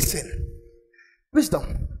 Listen,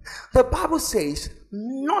 wisdom. The Bible says,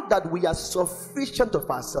 not that we are sufficient of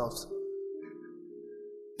ourselves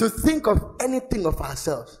to think of anything of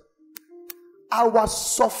ourselves. Our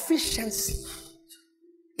sufficiency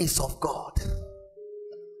is of God.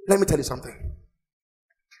 Let me tell you something.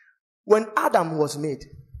 When Adam was made,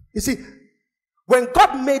 you see, when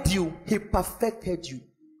God made you, he perfected you.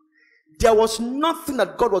 There was nothing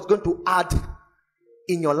that God was going to add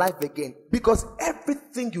in your life again, because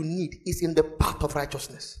everything you need is in the path of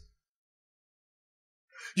righteousness.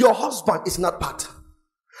 Your husband is not part.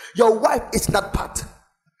 Your wife is not part.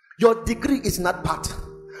 Your degree is not part.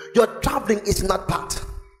 Your traveling is not part.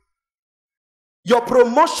 Your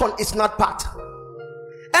promotion is not part.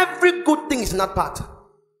 Every good thing is not part.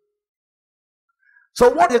 So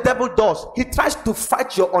what the devil does, he tries to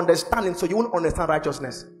fight your understanding so you won't understand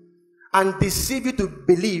righteousness, and deceive you to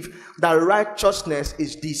believe that righteousness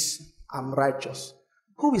is this. I'm righteous.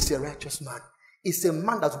 Who is a righteous man? It's a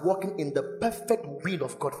man that's walking in the perfect will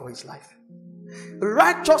of God for his life.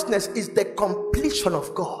 Righteousness is the completion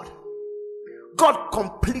of God. God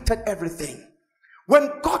completed everything. When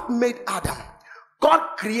God made Adam,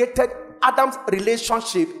 God created Adam's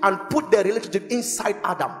relationship and put the relationship inside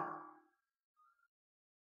Adam.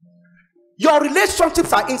 Your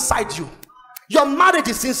relationships are inside you. Your marriage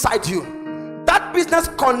is inside you. That business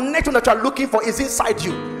connection that you are looking for is inside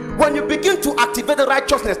you. When you begin to activate the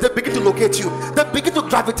righteousness, they begin to locate you. They begin to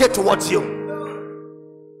gravitate towards you.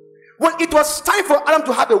 When it was time for Adam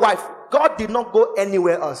to have a wife, God did not go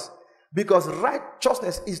anywhere else, because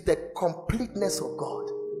righteousness is the completeness of God.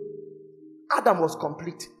 Adam was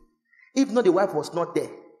complete, even though the wife was not there,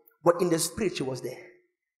 but in the spirit she was there.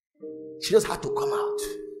 She just had to come out.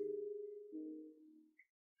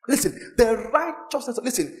 Listen, the righteousness,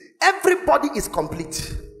 listen, everybody is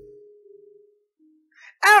complete.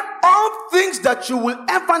 And all things that you will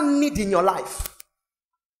ever need in your life,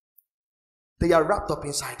 they are wrapped up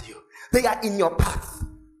inside you. They are in your path.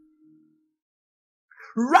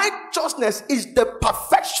 Righteousness is the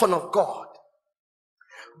perfection of God.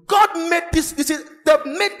 God made they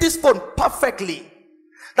made this phone perfectly,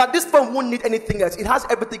 that this phone won't need anything else. It has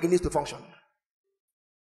everything it needs to function.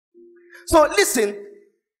 So listen,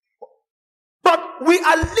 but we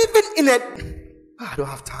are living in I don't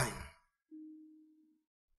have time.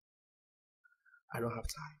 I don't have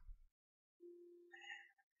time.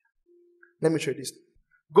 Let me show you this.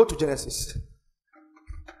 Go to Genesis.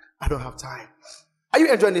 I don't have time. Are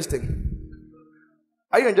you enjoying this thing?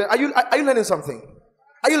 Are you enjoying? Are you learning something?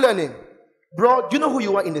 Are you learning? Bro, do you know who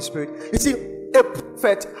you are in the spirit? You see, a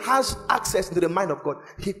prophet has access to the mind of God.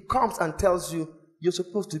 He comes and tells you, you're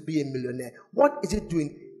supposed to be a millionaire. What is he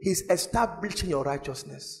doing? He's establishing your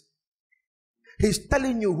righteousness. He's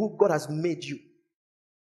telling you who God has made you.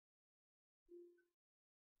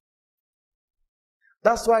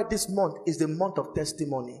 That's why this month is the month of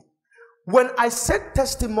testimony. When I said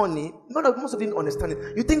testimony, most of you didn't understand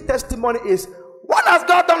it. You think testimony is, what has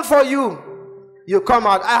God done for you? You come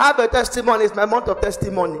out, I have a testimony, it's my month of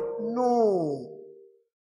testimony. No.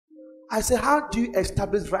 I say, how do you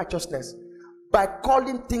establish righteousness? By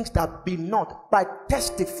calling things that be not, by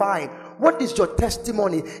testifying. What is your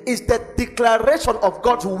testimony? Is the declaration of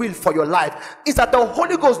God's will for your life. Is that the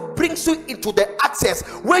Holy Ghost brings you into the access,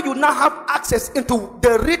 where you now have access into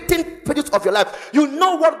the written pages of your life. You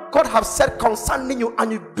know what God has said concerning you,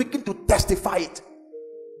 and you begin to testify it.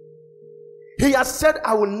 He has said,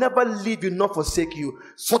 I will never leave you nor forsake you,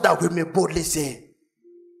 so that we may boldly say.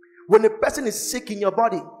 When a person is sick in your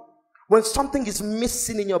body, when something is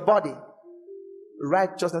missing in your body,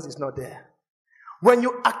 righteousness is not there. When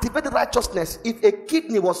you activate righteousness, if a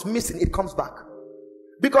kidney was missing, it comes back.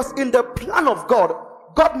 Because in the plan of God,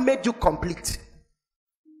 God made you complete.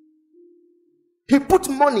 He put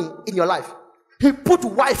money in your life. He put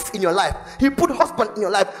wife in your life. He put husband in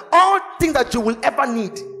your life. All things that you will ever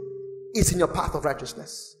need is in your path of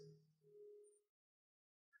righteousness.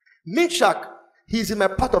 Meshach, he is in my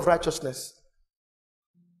path of righteousness.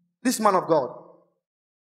 This man of God.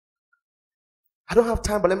 I don't have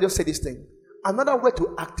time, but let me just say this thing. Another way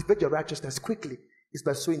to activate your righteousness quickly is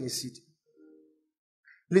by sowing a seed.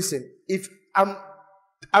 Listen, if I'm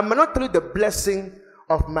not telling you the blessing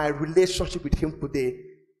of my relationship with him today,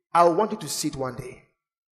 I want you to see it one day.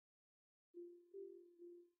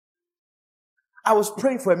 I was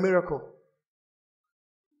praying for a miracle.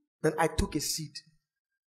 Then I took a seed.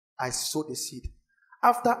 I sowed the seed.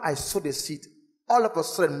 After I sowed the seed, all of a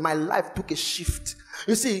sudden my life took a shift.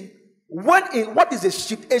 You see, what is a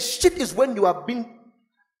shift? A shift is when you are being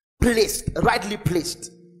placed, rightly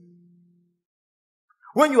placed.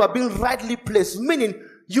 When you are being rightly placed, meaning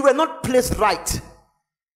you were not placed right.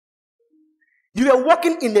 You are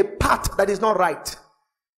walking in a path that is not right.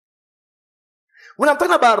 When I'm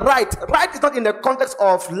talking about right is not in the context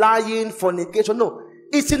of lying, fornication. No,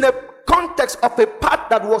 it's in the context of a path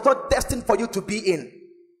that was not destined for you to be in.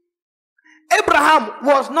 Abraham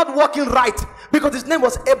was not walking right because his name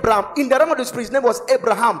was Abraham. In the realm of the spirit, his name was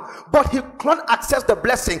Abraham, but he could not access the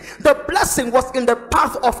blessing. The blessing was in the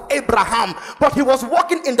path of Abraham, but he was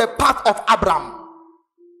walking in the path of Abraham.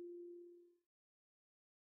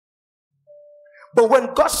 But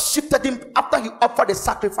when God shifted him after he offered the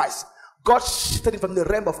sacrifice, God shifted him from the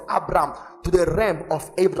realm of Abraham to the realm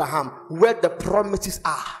of Abraham, where the promises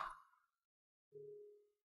are.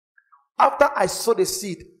 After I sowed the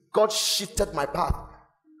seed, God shifted my path.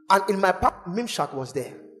 And in my path, Mimshak was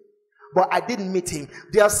there. But I didn't meet him.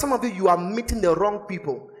 There are some of you are meeting the wrong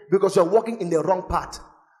people because you're walking in the wrong path.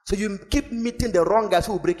 So you keep meeting the wrong guys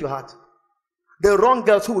who will break your heart. The wrong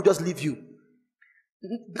girls who will just leave you.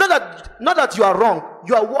 Not that you are wrong.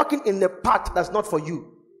 You are walking in a path that's not for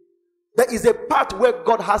you. There is a path where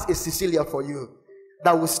God has a Cecilia for you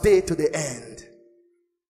that will stay to the end.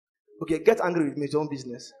 Okay, get angry with me, it's your own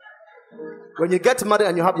business. When you get married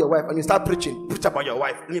and you have your wife and you start preaching, preach about your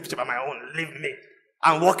wife, me preach about my own, leave me.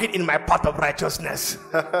 I'm walking in my path of righteousness.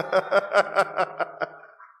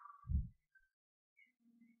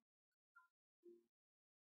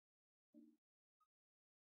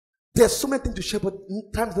 There's so many things to share, but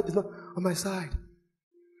times that is not on my side.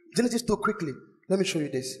 Genesis 2, quickly. Let me show you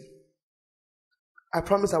this. I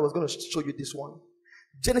promised I was going to show you this one.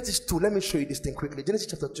 Genesis 2, let me show you this thing quickly. Genesis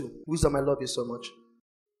chapter 2. Wisdom, I love you so much.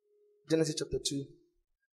 Genesis chapter 2,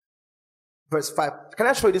 verse 5. Can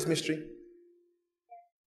I show you this mystery?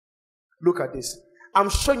 Look at this. I'm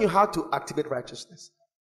showing you how to activate righteousness.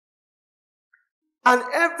 And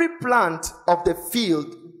every plant of the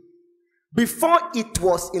field, before it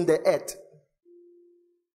was in the earth.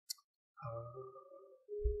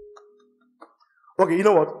 Okay, you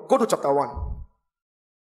know what? Go to chapter 1.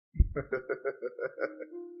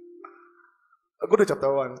 Go to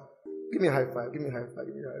chapter 1. Give me a high five. Give me a high five.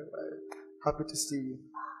 Give me a high five. Happy to see you.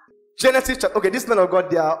 Genesis chapter. Okay, this men of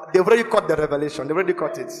God, they've already caught the revelation. They've already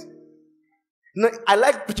caught it. You know, I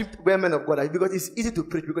like preaching where men of God are because it's easy to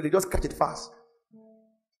preach because they just catch it fast.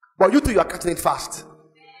 But you two, you are catching it fast.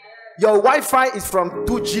 Your Wi-Fi is from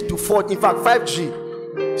 2G to 4, in fact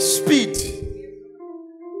 5G. Speed.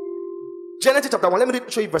 Genesis chapter 1. Let me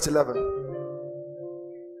show you verse 11.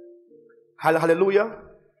 Hallelujah.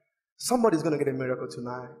 Somebody's going to get a miracle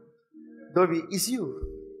tonight. Dobby, it's you.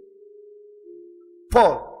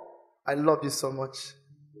 Paul, I love you so much.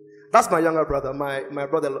 That's my younger brother. My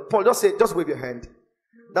brother. Paul, just wave your hand.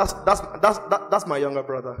 That's my younger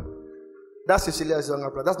brother. That's Cecilia's younger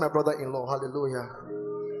brother. That's my brother-in-law. Hallelujah.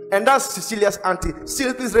 And that's Cecilia's auntie.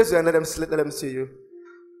 Celia, please raise your hand and let them see you.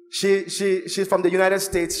 She's from the United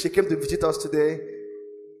States. She came to visit us today.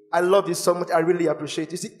 I love you so much. I really appreciate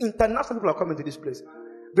it. You see, international people are coming to this place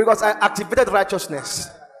because I activated righteousness.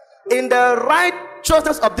 In the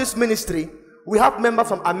righteousness of this ministry, we have members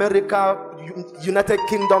from America, United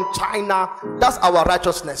Kingdom, China. That's our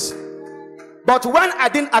righteousness. But when I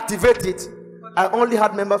didn't activate it, I only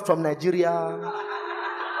had members from Nigeria.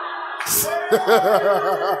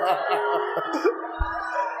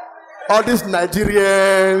 All these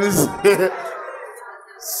Nigerians,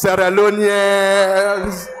 Sierra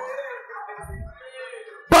Leoneans.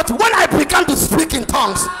 But when I began to speak in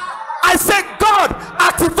tongues, I said, God,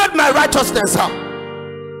 activate my righteousness.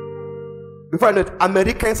 Before I know it,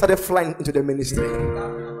 Americans started flying into the ministry.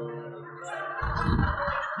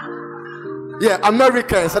 Yeah,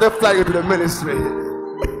 Americans started flying into the ministry.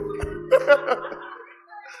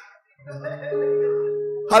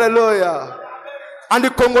 Hallelujah. And the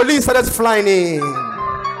Congolese started flying in.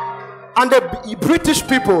 And the British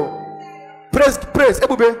people, praise,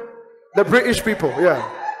 Ebube, the British people, yeah.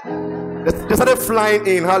 They started flying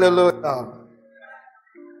in. Hallelujah.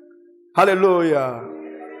 Hallelujah.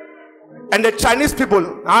 And the Chinese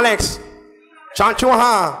people, Alex,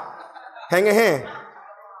 Chanchuha, hang here.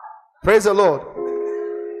 Praise the Lord.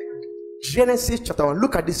 Genesis chapter 1.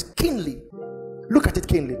 Look at this keenly. Look at it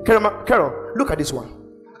keenly. Carol, look at this one.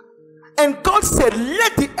 And God said,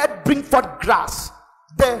 let the earth bring forth grass,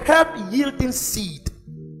 the herb yielding seed,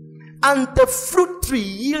 and the fruit tree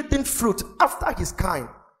yielding fruit after his kind,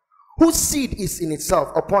 whose seed is in itself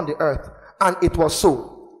upon the earth. And it was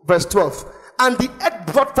so. Verse 12. And the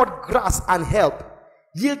earth brought forth grass and herb,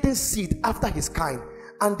 yielding seed after his kind,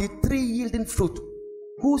 and the tree yielding fruit,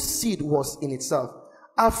 whose seed was in itself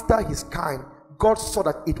after his kind. God saw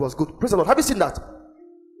that it was good. Praise the Lord. Have you seen that?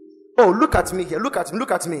 Oh, look at me here. Look at me.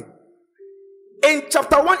 Look at me. In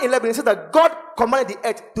chapter 1:11, it says that God commanded the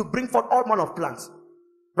earth to bring forth all manner of plants.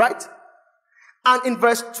 Right? And in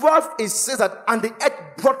verse 12, it says that, and the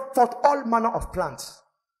earth brought forth all manner of plants.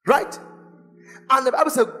 Right? And the Bible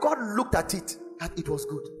says God looked at it, that it was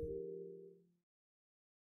good.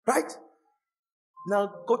 Right?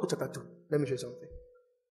 Now go to chapter 2. Let me show you something.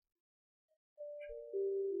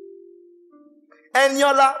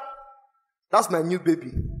 Eniola, that's my new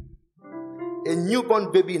baby. A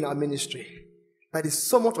newborn baby in our ministry. That is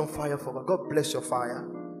so much on fire for God. God bless your fire.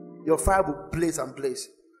 Your fire will blaze and blaze.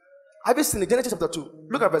 Have you seen it? Genesis chapter 2.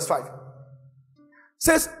 Look at verse 5. It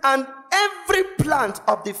says, and every plant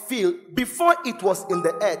of the field before it was in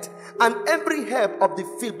the earth, and every herb of the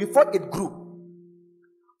field before it grew.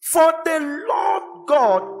 For the Lord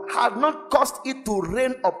God had not caused it to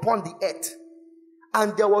rain upon the earth,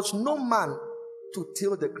 and there was no man to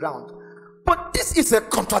till the ground. But this is a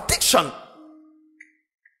contradiction.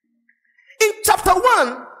 In chapter 1,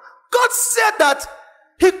 God said that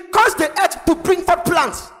he caused the earth to bring forth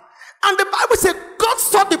plants. And the Bible said God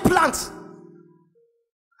saw the plants.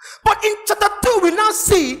 But in chapter 2, we now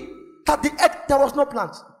see that the earth, there was no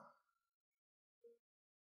plants.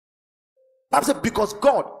 The Bible said because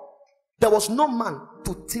God, there was no man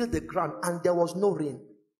to till the ground, and there was no rain.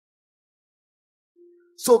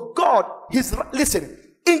 So God, listen,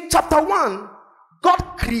 in chapter 1,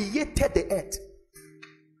 God created the earth.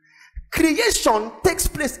 Creation takes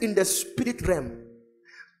place in the spirit realm.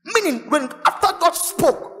 Meaning, when after God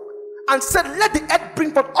spoke and said, let the earth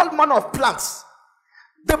bring forth all manner of plants,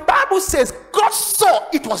 the Bible says God saw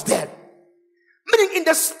it was there. Meaning, in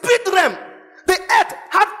the spirit realm, the earth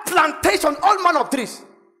had plantation, all manner of trees.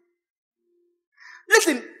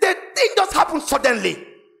 Listen, the thing just happened suddenly.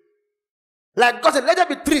 Like God said, let there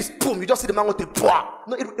be trees. Boom, you just see the mango tree. Poah.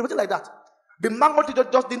 No, it wasn't like that. The mango tree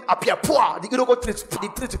just didn't appear. Poah. The iroko trees,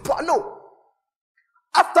 the trees, poah. No.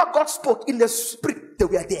 After God spoke in the spirit, they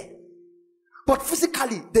were there. But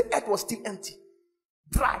physically, the earth was still empty.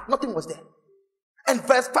 Dry. Nothing was there. And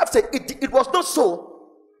verse 5 said, it was not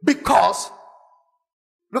so because,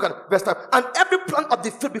 look at verse 5. And every plant of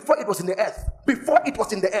the field before it was in the earth. Before it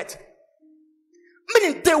was in the earth.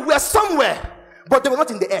 Meaning they were somewhere, but they were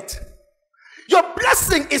not in the earth. Your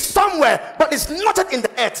blessing is somewhere, but it's not in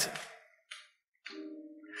the earth.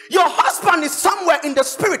 Your husband is somewhere in the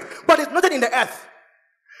spirit, but it's not in the earth.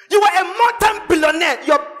 You are a multi-billionaire.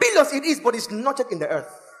 Your billions it is, but it's not in the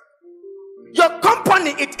earth. Your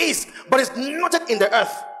company it is, but it's not in the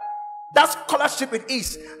earth. That scholarship it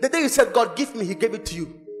is. The day you said, God, give me, he gave it to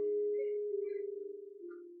you.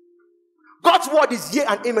 God's word is yea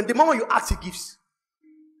and amen. The moment you ask, he gives.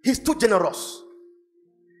 He's too generous.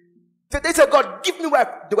 They said, God, give me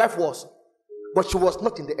where the wife was. But she was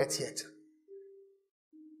not in the earth yet.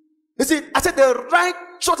 You see, I said the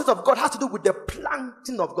righteousness of God has to do with the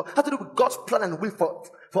planting of God. Has to do with God's plan and will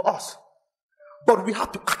for us. But we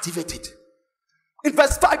have to activate it. In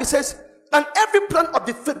verse 5 it says, and every plant of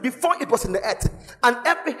the field before it was in the earth, and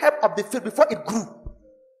every herb of the field before it grew.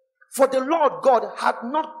 For the Lord God had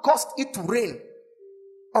not caused it to rain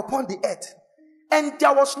upon the earth, and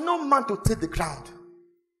there was no man to till the ground.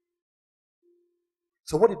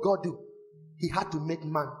 So what did God do? He had to make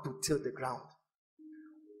man to till the ground.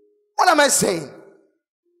 What am I saying?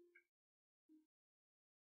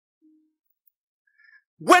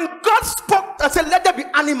 When God spoke and said, let there be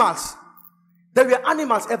animals, there were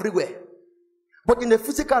animals everywhere. But in the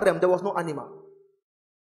physical realm, there was no animal.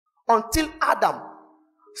 Until Adam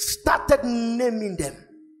started naming them.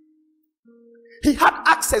 He had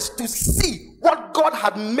access to see what God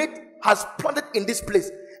has planted in this place.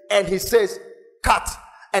 And he says, cat.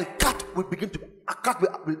 And cat will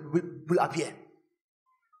appear.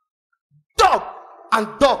 Dog, and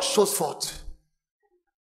dog shows forth.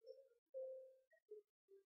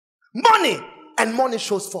 Money, and money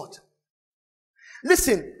shows forth.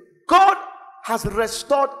 Listen, God has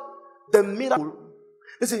restored the miracle.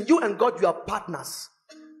 Listen, you and God, you are partners.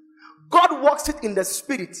 God works it in the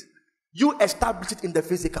spirit. You establish it in the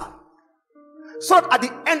physical. So that at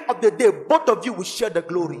the end of the day, both of you will share the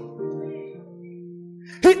glory.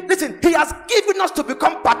 He has given us to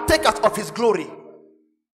become partakers of his glory.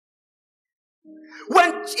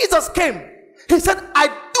 When Jesus came, he said, I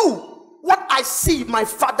do what I see my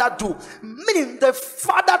Father do. Meaning the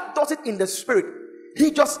Father does it in the spirit.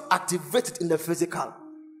 He just activates it in the physical.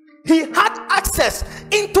 He had access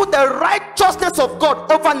into the righteousness of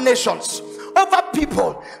God over nations, over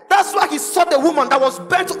people. That's why he saw the woman that was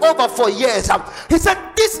bent over for years. He said,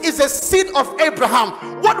 this is a seed of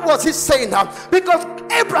Abraham. What was he saying? Because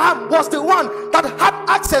Abraham was the one that had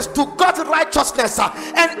access to God's righteousness,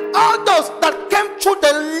 and all those that came through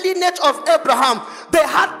the lineage of Abraham, they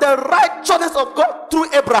had the righteousness of God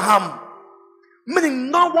through Abraham.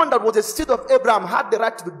 Meaning no one that was a seed of Abraham had the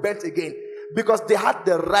right to be bent again, because they had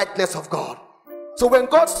the rightness of God. So when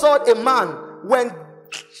God saw a man, when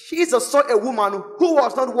Jesus saw a woman who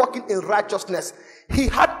was not walking in righteousness, he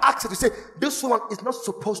had access to say, this woman is not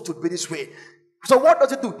supposed to be this way. So what does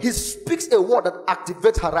he do? He speaks a word that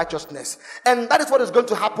activates her righteousness. And that is what is going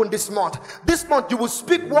to happen this month. This month you will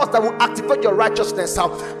speak words that will activate your righteousness.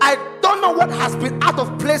 I don't know what has been out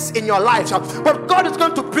of place in your life, but God is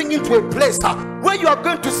going to bring you to a place where you are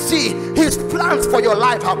going to see his plans for your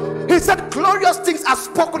life. He said, glorious things are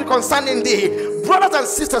spoken concerning thee. Brothers and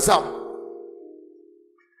sisters,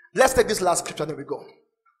 let's take this last scripture, then we go.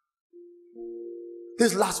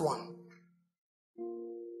 This last one.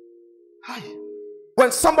 Hi. When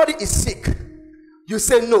somebody is sick, you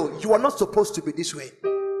say, no, you are not supposed to be this way,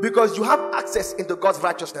 because you have access into God's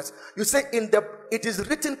righteousness. You say, it is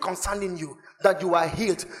written concerning you that you are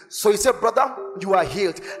healed. So you say, brother, you are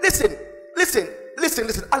healed. Listen,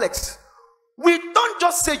 Alex. We don't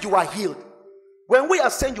just say you are healed. When we are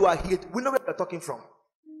saying you are healed, we know where we are talking from.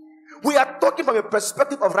 We are talking from a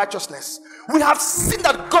perspective of righteousness. We have seen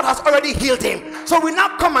that God has already healed him. So we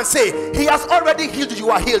now come and say, he has already healed you, you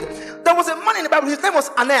are healed. There was a man in the Bible, his name was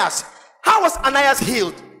Ananias. How was Ananias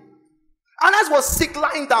healed? Ananias was sick,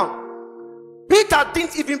 lying down. Peter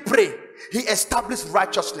didn't even pray. He established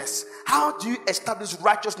righteousness. How do you establish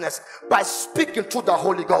righteousness? By speaking to the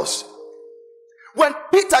Holy Ghost. When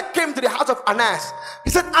Peter came to the house of Ananias, he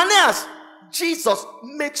said, Ananias, Jesus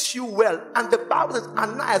makes you well. And the Bible says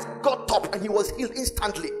Ananias got up and he was healed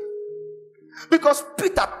instantly. Because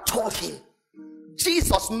Peter told him,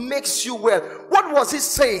 Jesus makes you well. What was he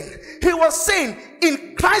saying? He was saying,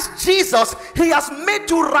 in Christ Jesus, he has made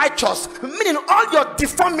you righteous. Meaning all your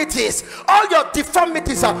deformities, all your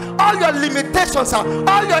limitations,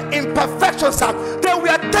 all your imperfections, they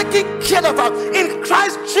were taken care of in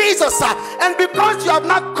Christ Jesus. And because you have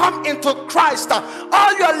not come into Christ,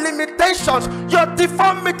 all your limitations, your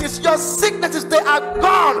deformities, your sicknesses, they are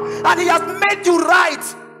gone. And he has made you right.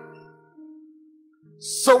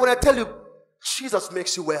 So when I tell you, Jesus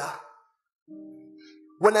makes you well.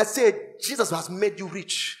 When I say Jesus has made you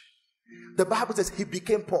rich, the Bible says he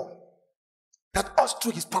became poor, that us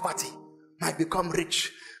through his poverty might become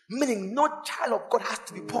rich. Meaning no child of God has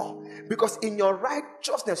to be poor, because in your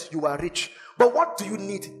righteousness you are rich. But what do you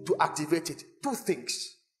need to activate it? Two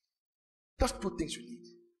things. Just two things you need.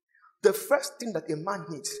 The first thing that a man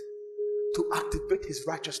needs to activate his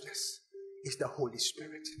righteousness is the Holy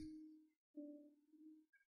Spirit.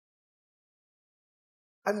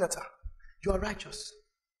 Aminata, you are righteous.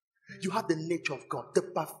 You have the nature of God, the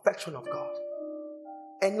perfection of God.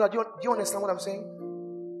 And do you understand what I'm saying?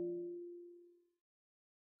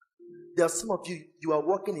 There are some of you, you are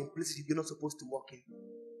walking in places you're not supposed to walk in.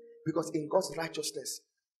 Because in God's righteousness,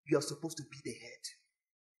 you are supposed to be the head.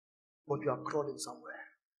 But you are crawling somewhere.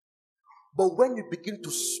 But when you begin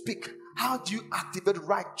to speak, how do you activate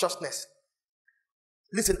righteousness?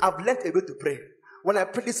 Listen, I've learned a way to pray. When I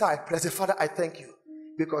pray this, I pray, I say, Father, I thank you.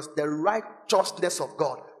 Because the righteousness of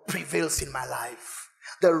God prevails in my life.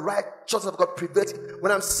 The righteousness of God prevails.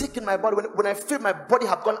 When I'm sick in my body, when I feel my body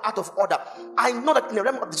have gone out of order, I know that in the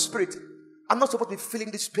realm of the spirit, I'm not supposed to be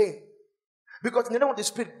feeling this pain. Because in the realm of the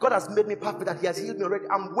spirit, God has made me perfect and he has healed me already.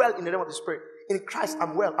 I'm well in the realm of the spirit. In Christ,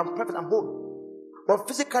 I'm well. I'm perfect. I'm whole. But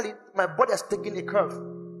physically, my body has taken a curve.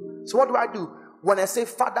 So what do? When I say,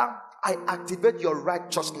 Father, I activate your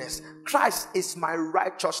righteousness. Christ is my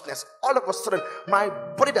righteousness. All of a sudden, my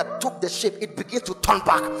body that took the shape, it begins to turn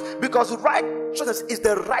back. Because righteousness is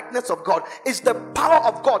the rightness of God. It's the power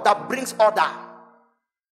of God that brings order.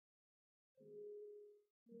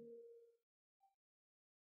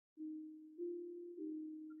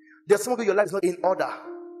 There's some of you, your life is not in order.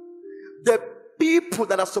 The people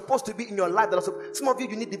that are supposed to be in your life, some of you,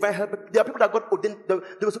 you need divine help. There are people that God ordained,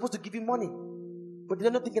 they were supposed to give you money. But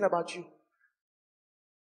they're not thinking about you.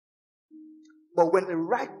 But when the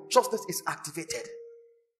righteousness is activated,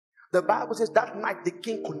 the Bible says that night the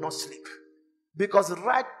king could not sleep. Because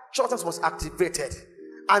righteousness was activated.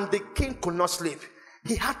 And the king could not sleep.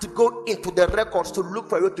 He had to go into the records to look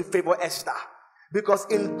for a way to favor Esther. Because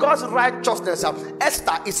in God's righteousness,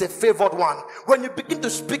 Esther is a favored one. When you begin to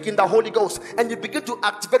speak in the Holy Ghost and you begin to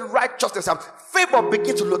activate righteousness, favor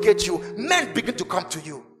begins to locate you. Men begin to come to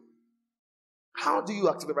you. How do you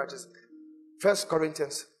activate righteousness? First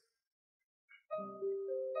Corinthians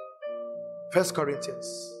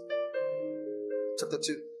chapter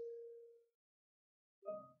 2.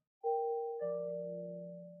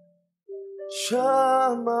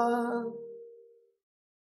 Shama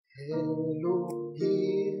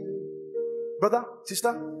Elohim. Brother,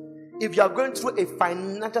 sister, if you are going through a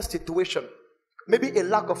financial situation, maybe a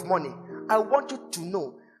lack of money, I want you to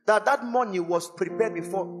know that that money was prepared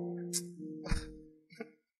before.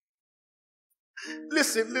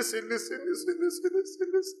 Listen.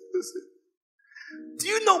 Do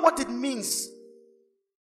you know what it means?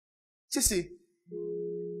 Sissy,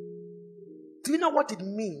 do you know what it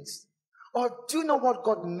means? Or do you know what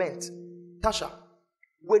God meant, Tasha,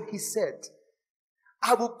 when he said,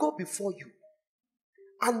 I will go before you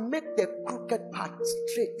and make the crooked path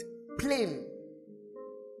straight, plain?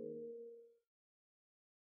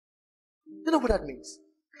 You know what that means?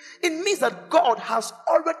 It means that God has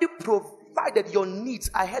already provided your needs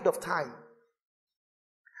ahead of time.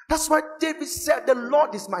 That's why David said, the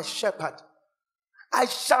Lord is my shepherd. I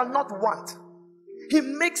shall not want. He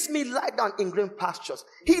makes me lie down in green pastures.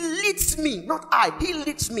 He leads me, not I, he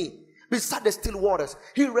leads me beside the still waters.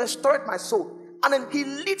 He restored my soul. And then he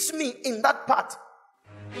leads me in that path.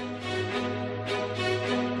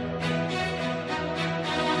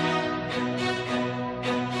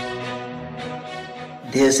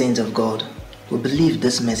 Dear saints of God, we believe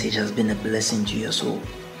this message has been a blessing to your soul.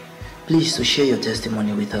 Please to share your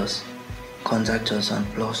testimony with us. Contact us on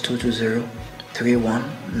 +220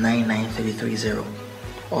 3199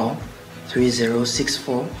 or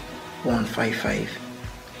 3064 155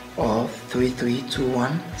 or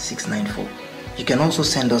 3321694. You can also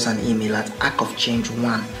send us an email at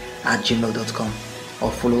arcofchange1@gmail.com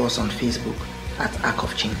or follow us on Facebook at Arc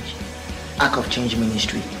of Change. Arc of Change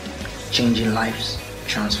Ministry, changing lives,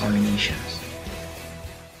 transforming nations.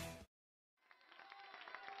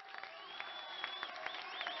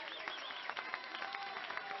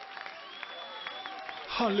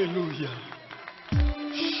 Alléluia.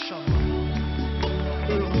 Shama.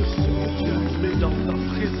 Heureux ce que Dieu a mis dans ta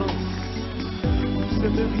présence. Nous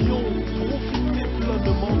aimerions profiter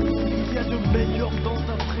pleinement. Il y a de meilleur dans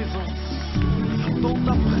ta présence. Dans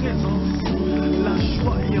ta présence, la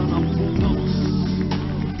joie est en abondance.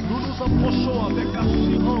 Nous nous approchons avec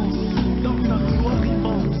assurance dans ta gloire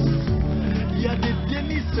immense. Il y a des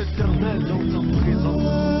délices éternelles dans ta présence.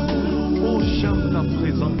 Oh, j'aime ta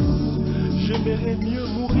présence. J'aimerais mieux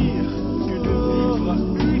mourir que de vivre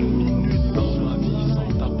une minute dans ma vie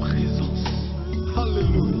sans ta présence.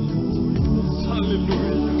 Alléluia.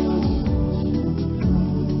 Alléluia.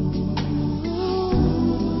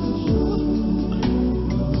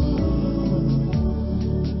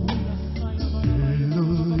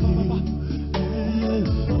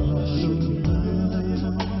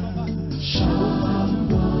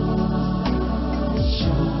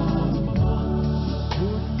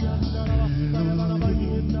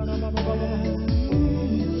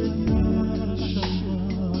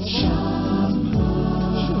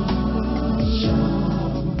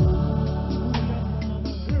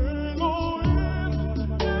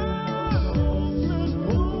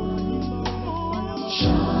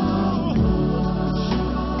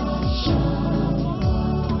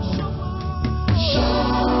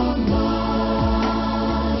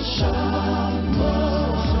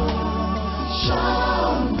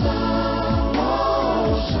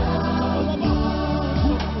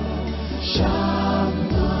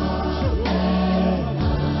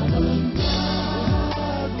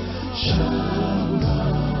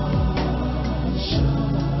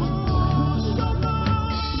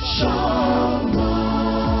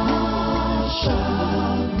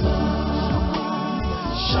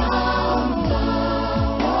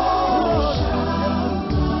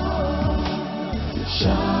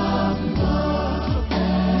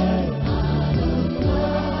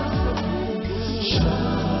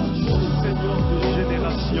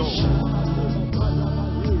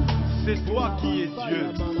 C'est toi qui es Dieu.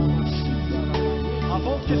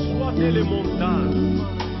 Avant que soient nées les montagnes,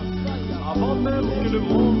 avant même que le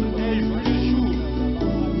monde ait eu le jour,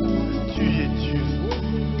 tu es Dieu.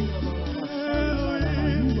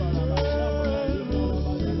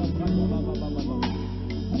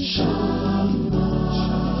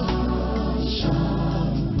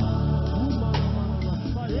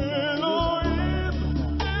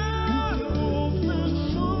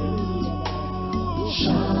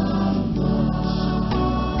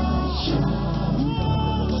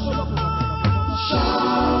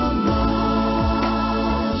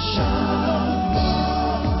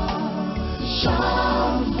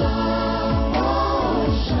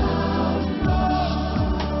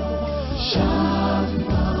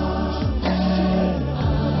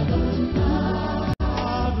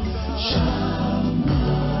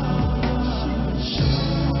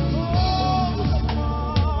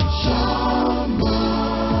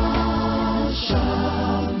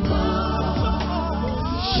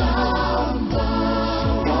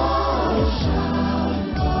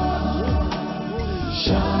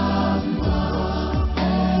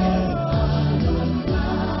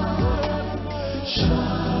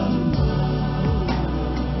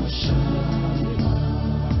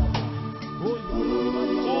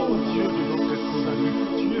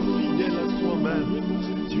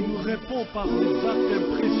 Réponds par des actes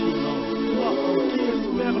impressionnants, toi qui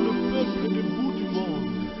espères le peuple du bout du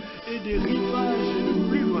monde et des rivages les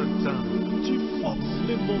plus lointains. Tu forces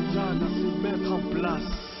les montagnes à se mettre en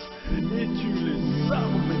place et tu les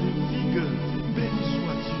armes de vigueur. Béni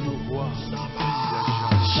sois-tu, le roi.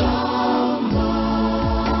 Shama,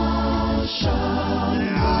 Shama,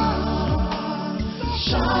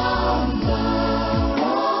 Shama,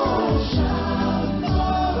 Shama,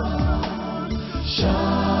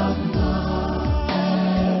 Shama.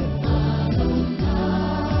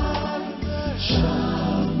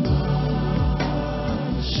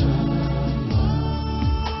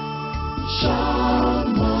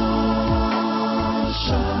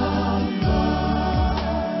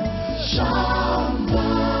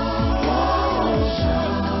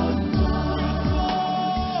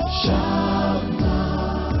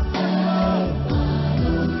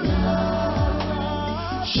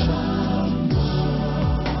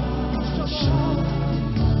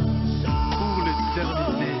 Pour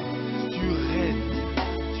l'éternité, tu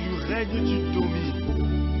règnes, tu domines.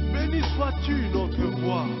 Béni sois-tu, notre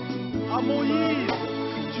roi. À Moïse,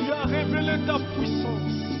 tu as révélé ta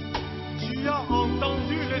puissance. Tu as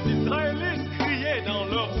entendu les Israélites crier dans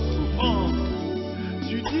leur souffrance.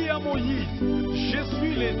 Tu dis à Moïse, je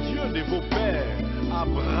suis le Dieu de vos pères,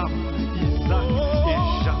 Abraham, Isaac et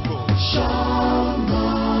Jacob. Shama,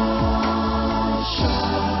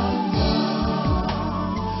 Shama,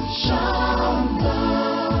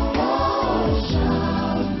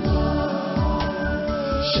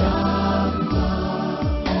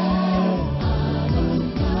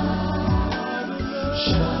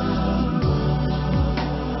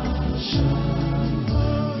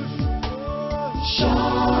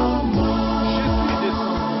 Shama,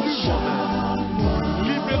 Shama,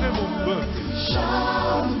 Libérez mon peuple.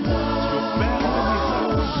 Tu opères des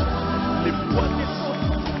miracles. Les poignets sont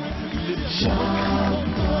les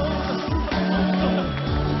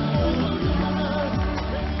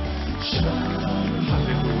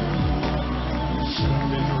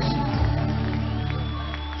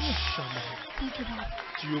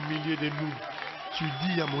Tu es au milieu de nous. Tu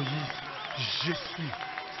dis à Moïse, je suis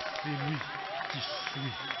celui qui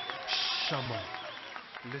suis. Shama.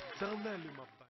 L'Éternel est ma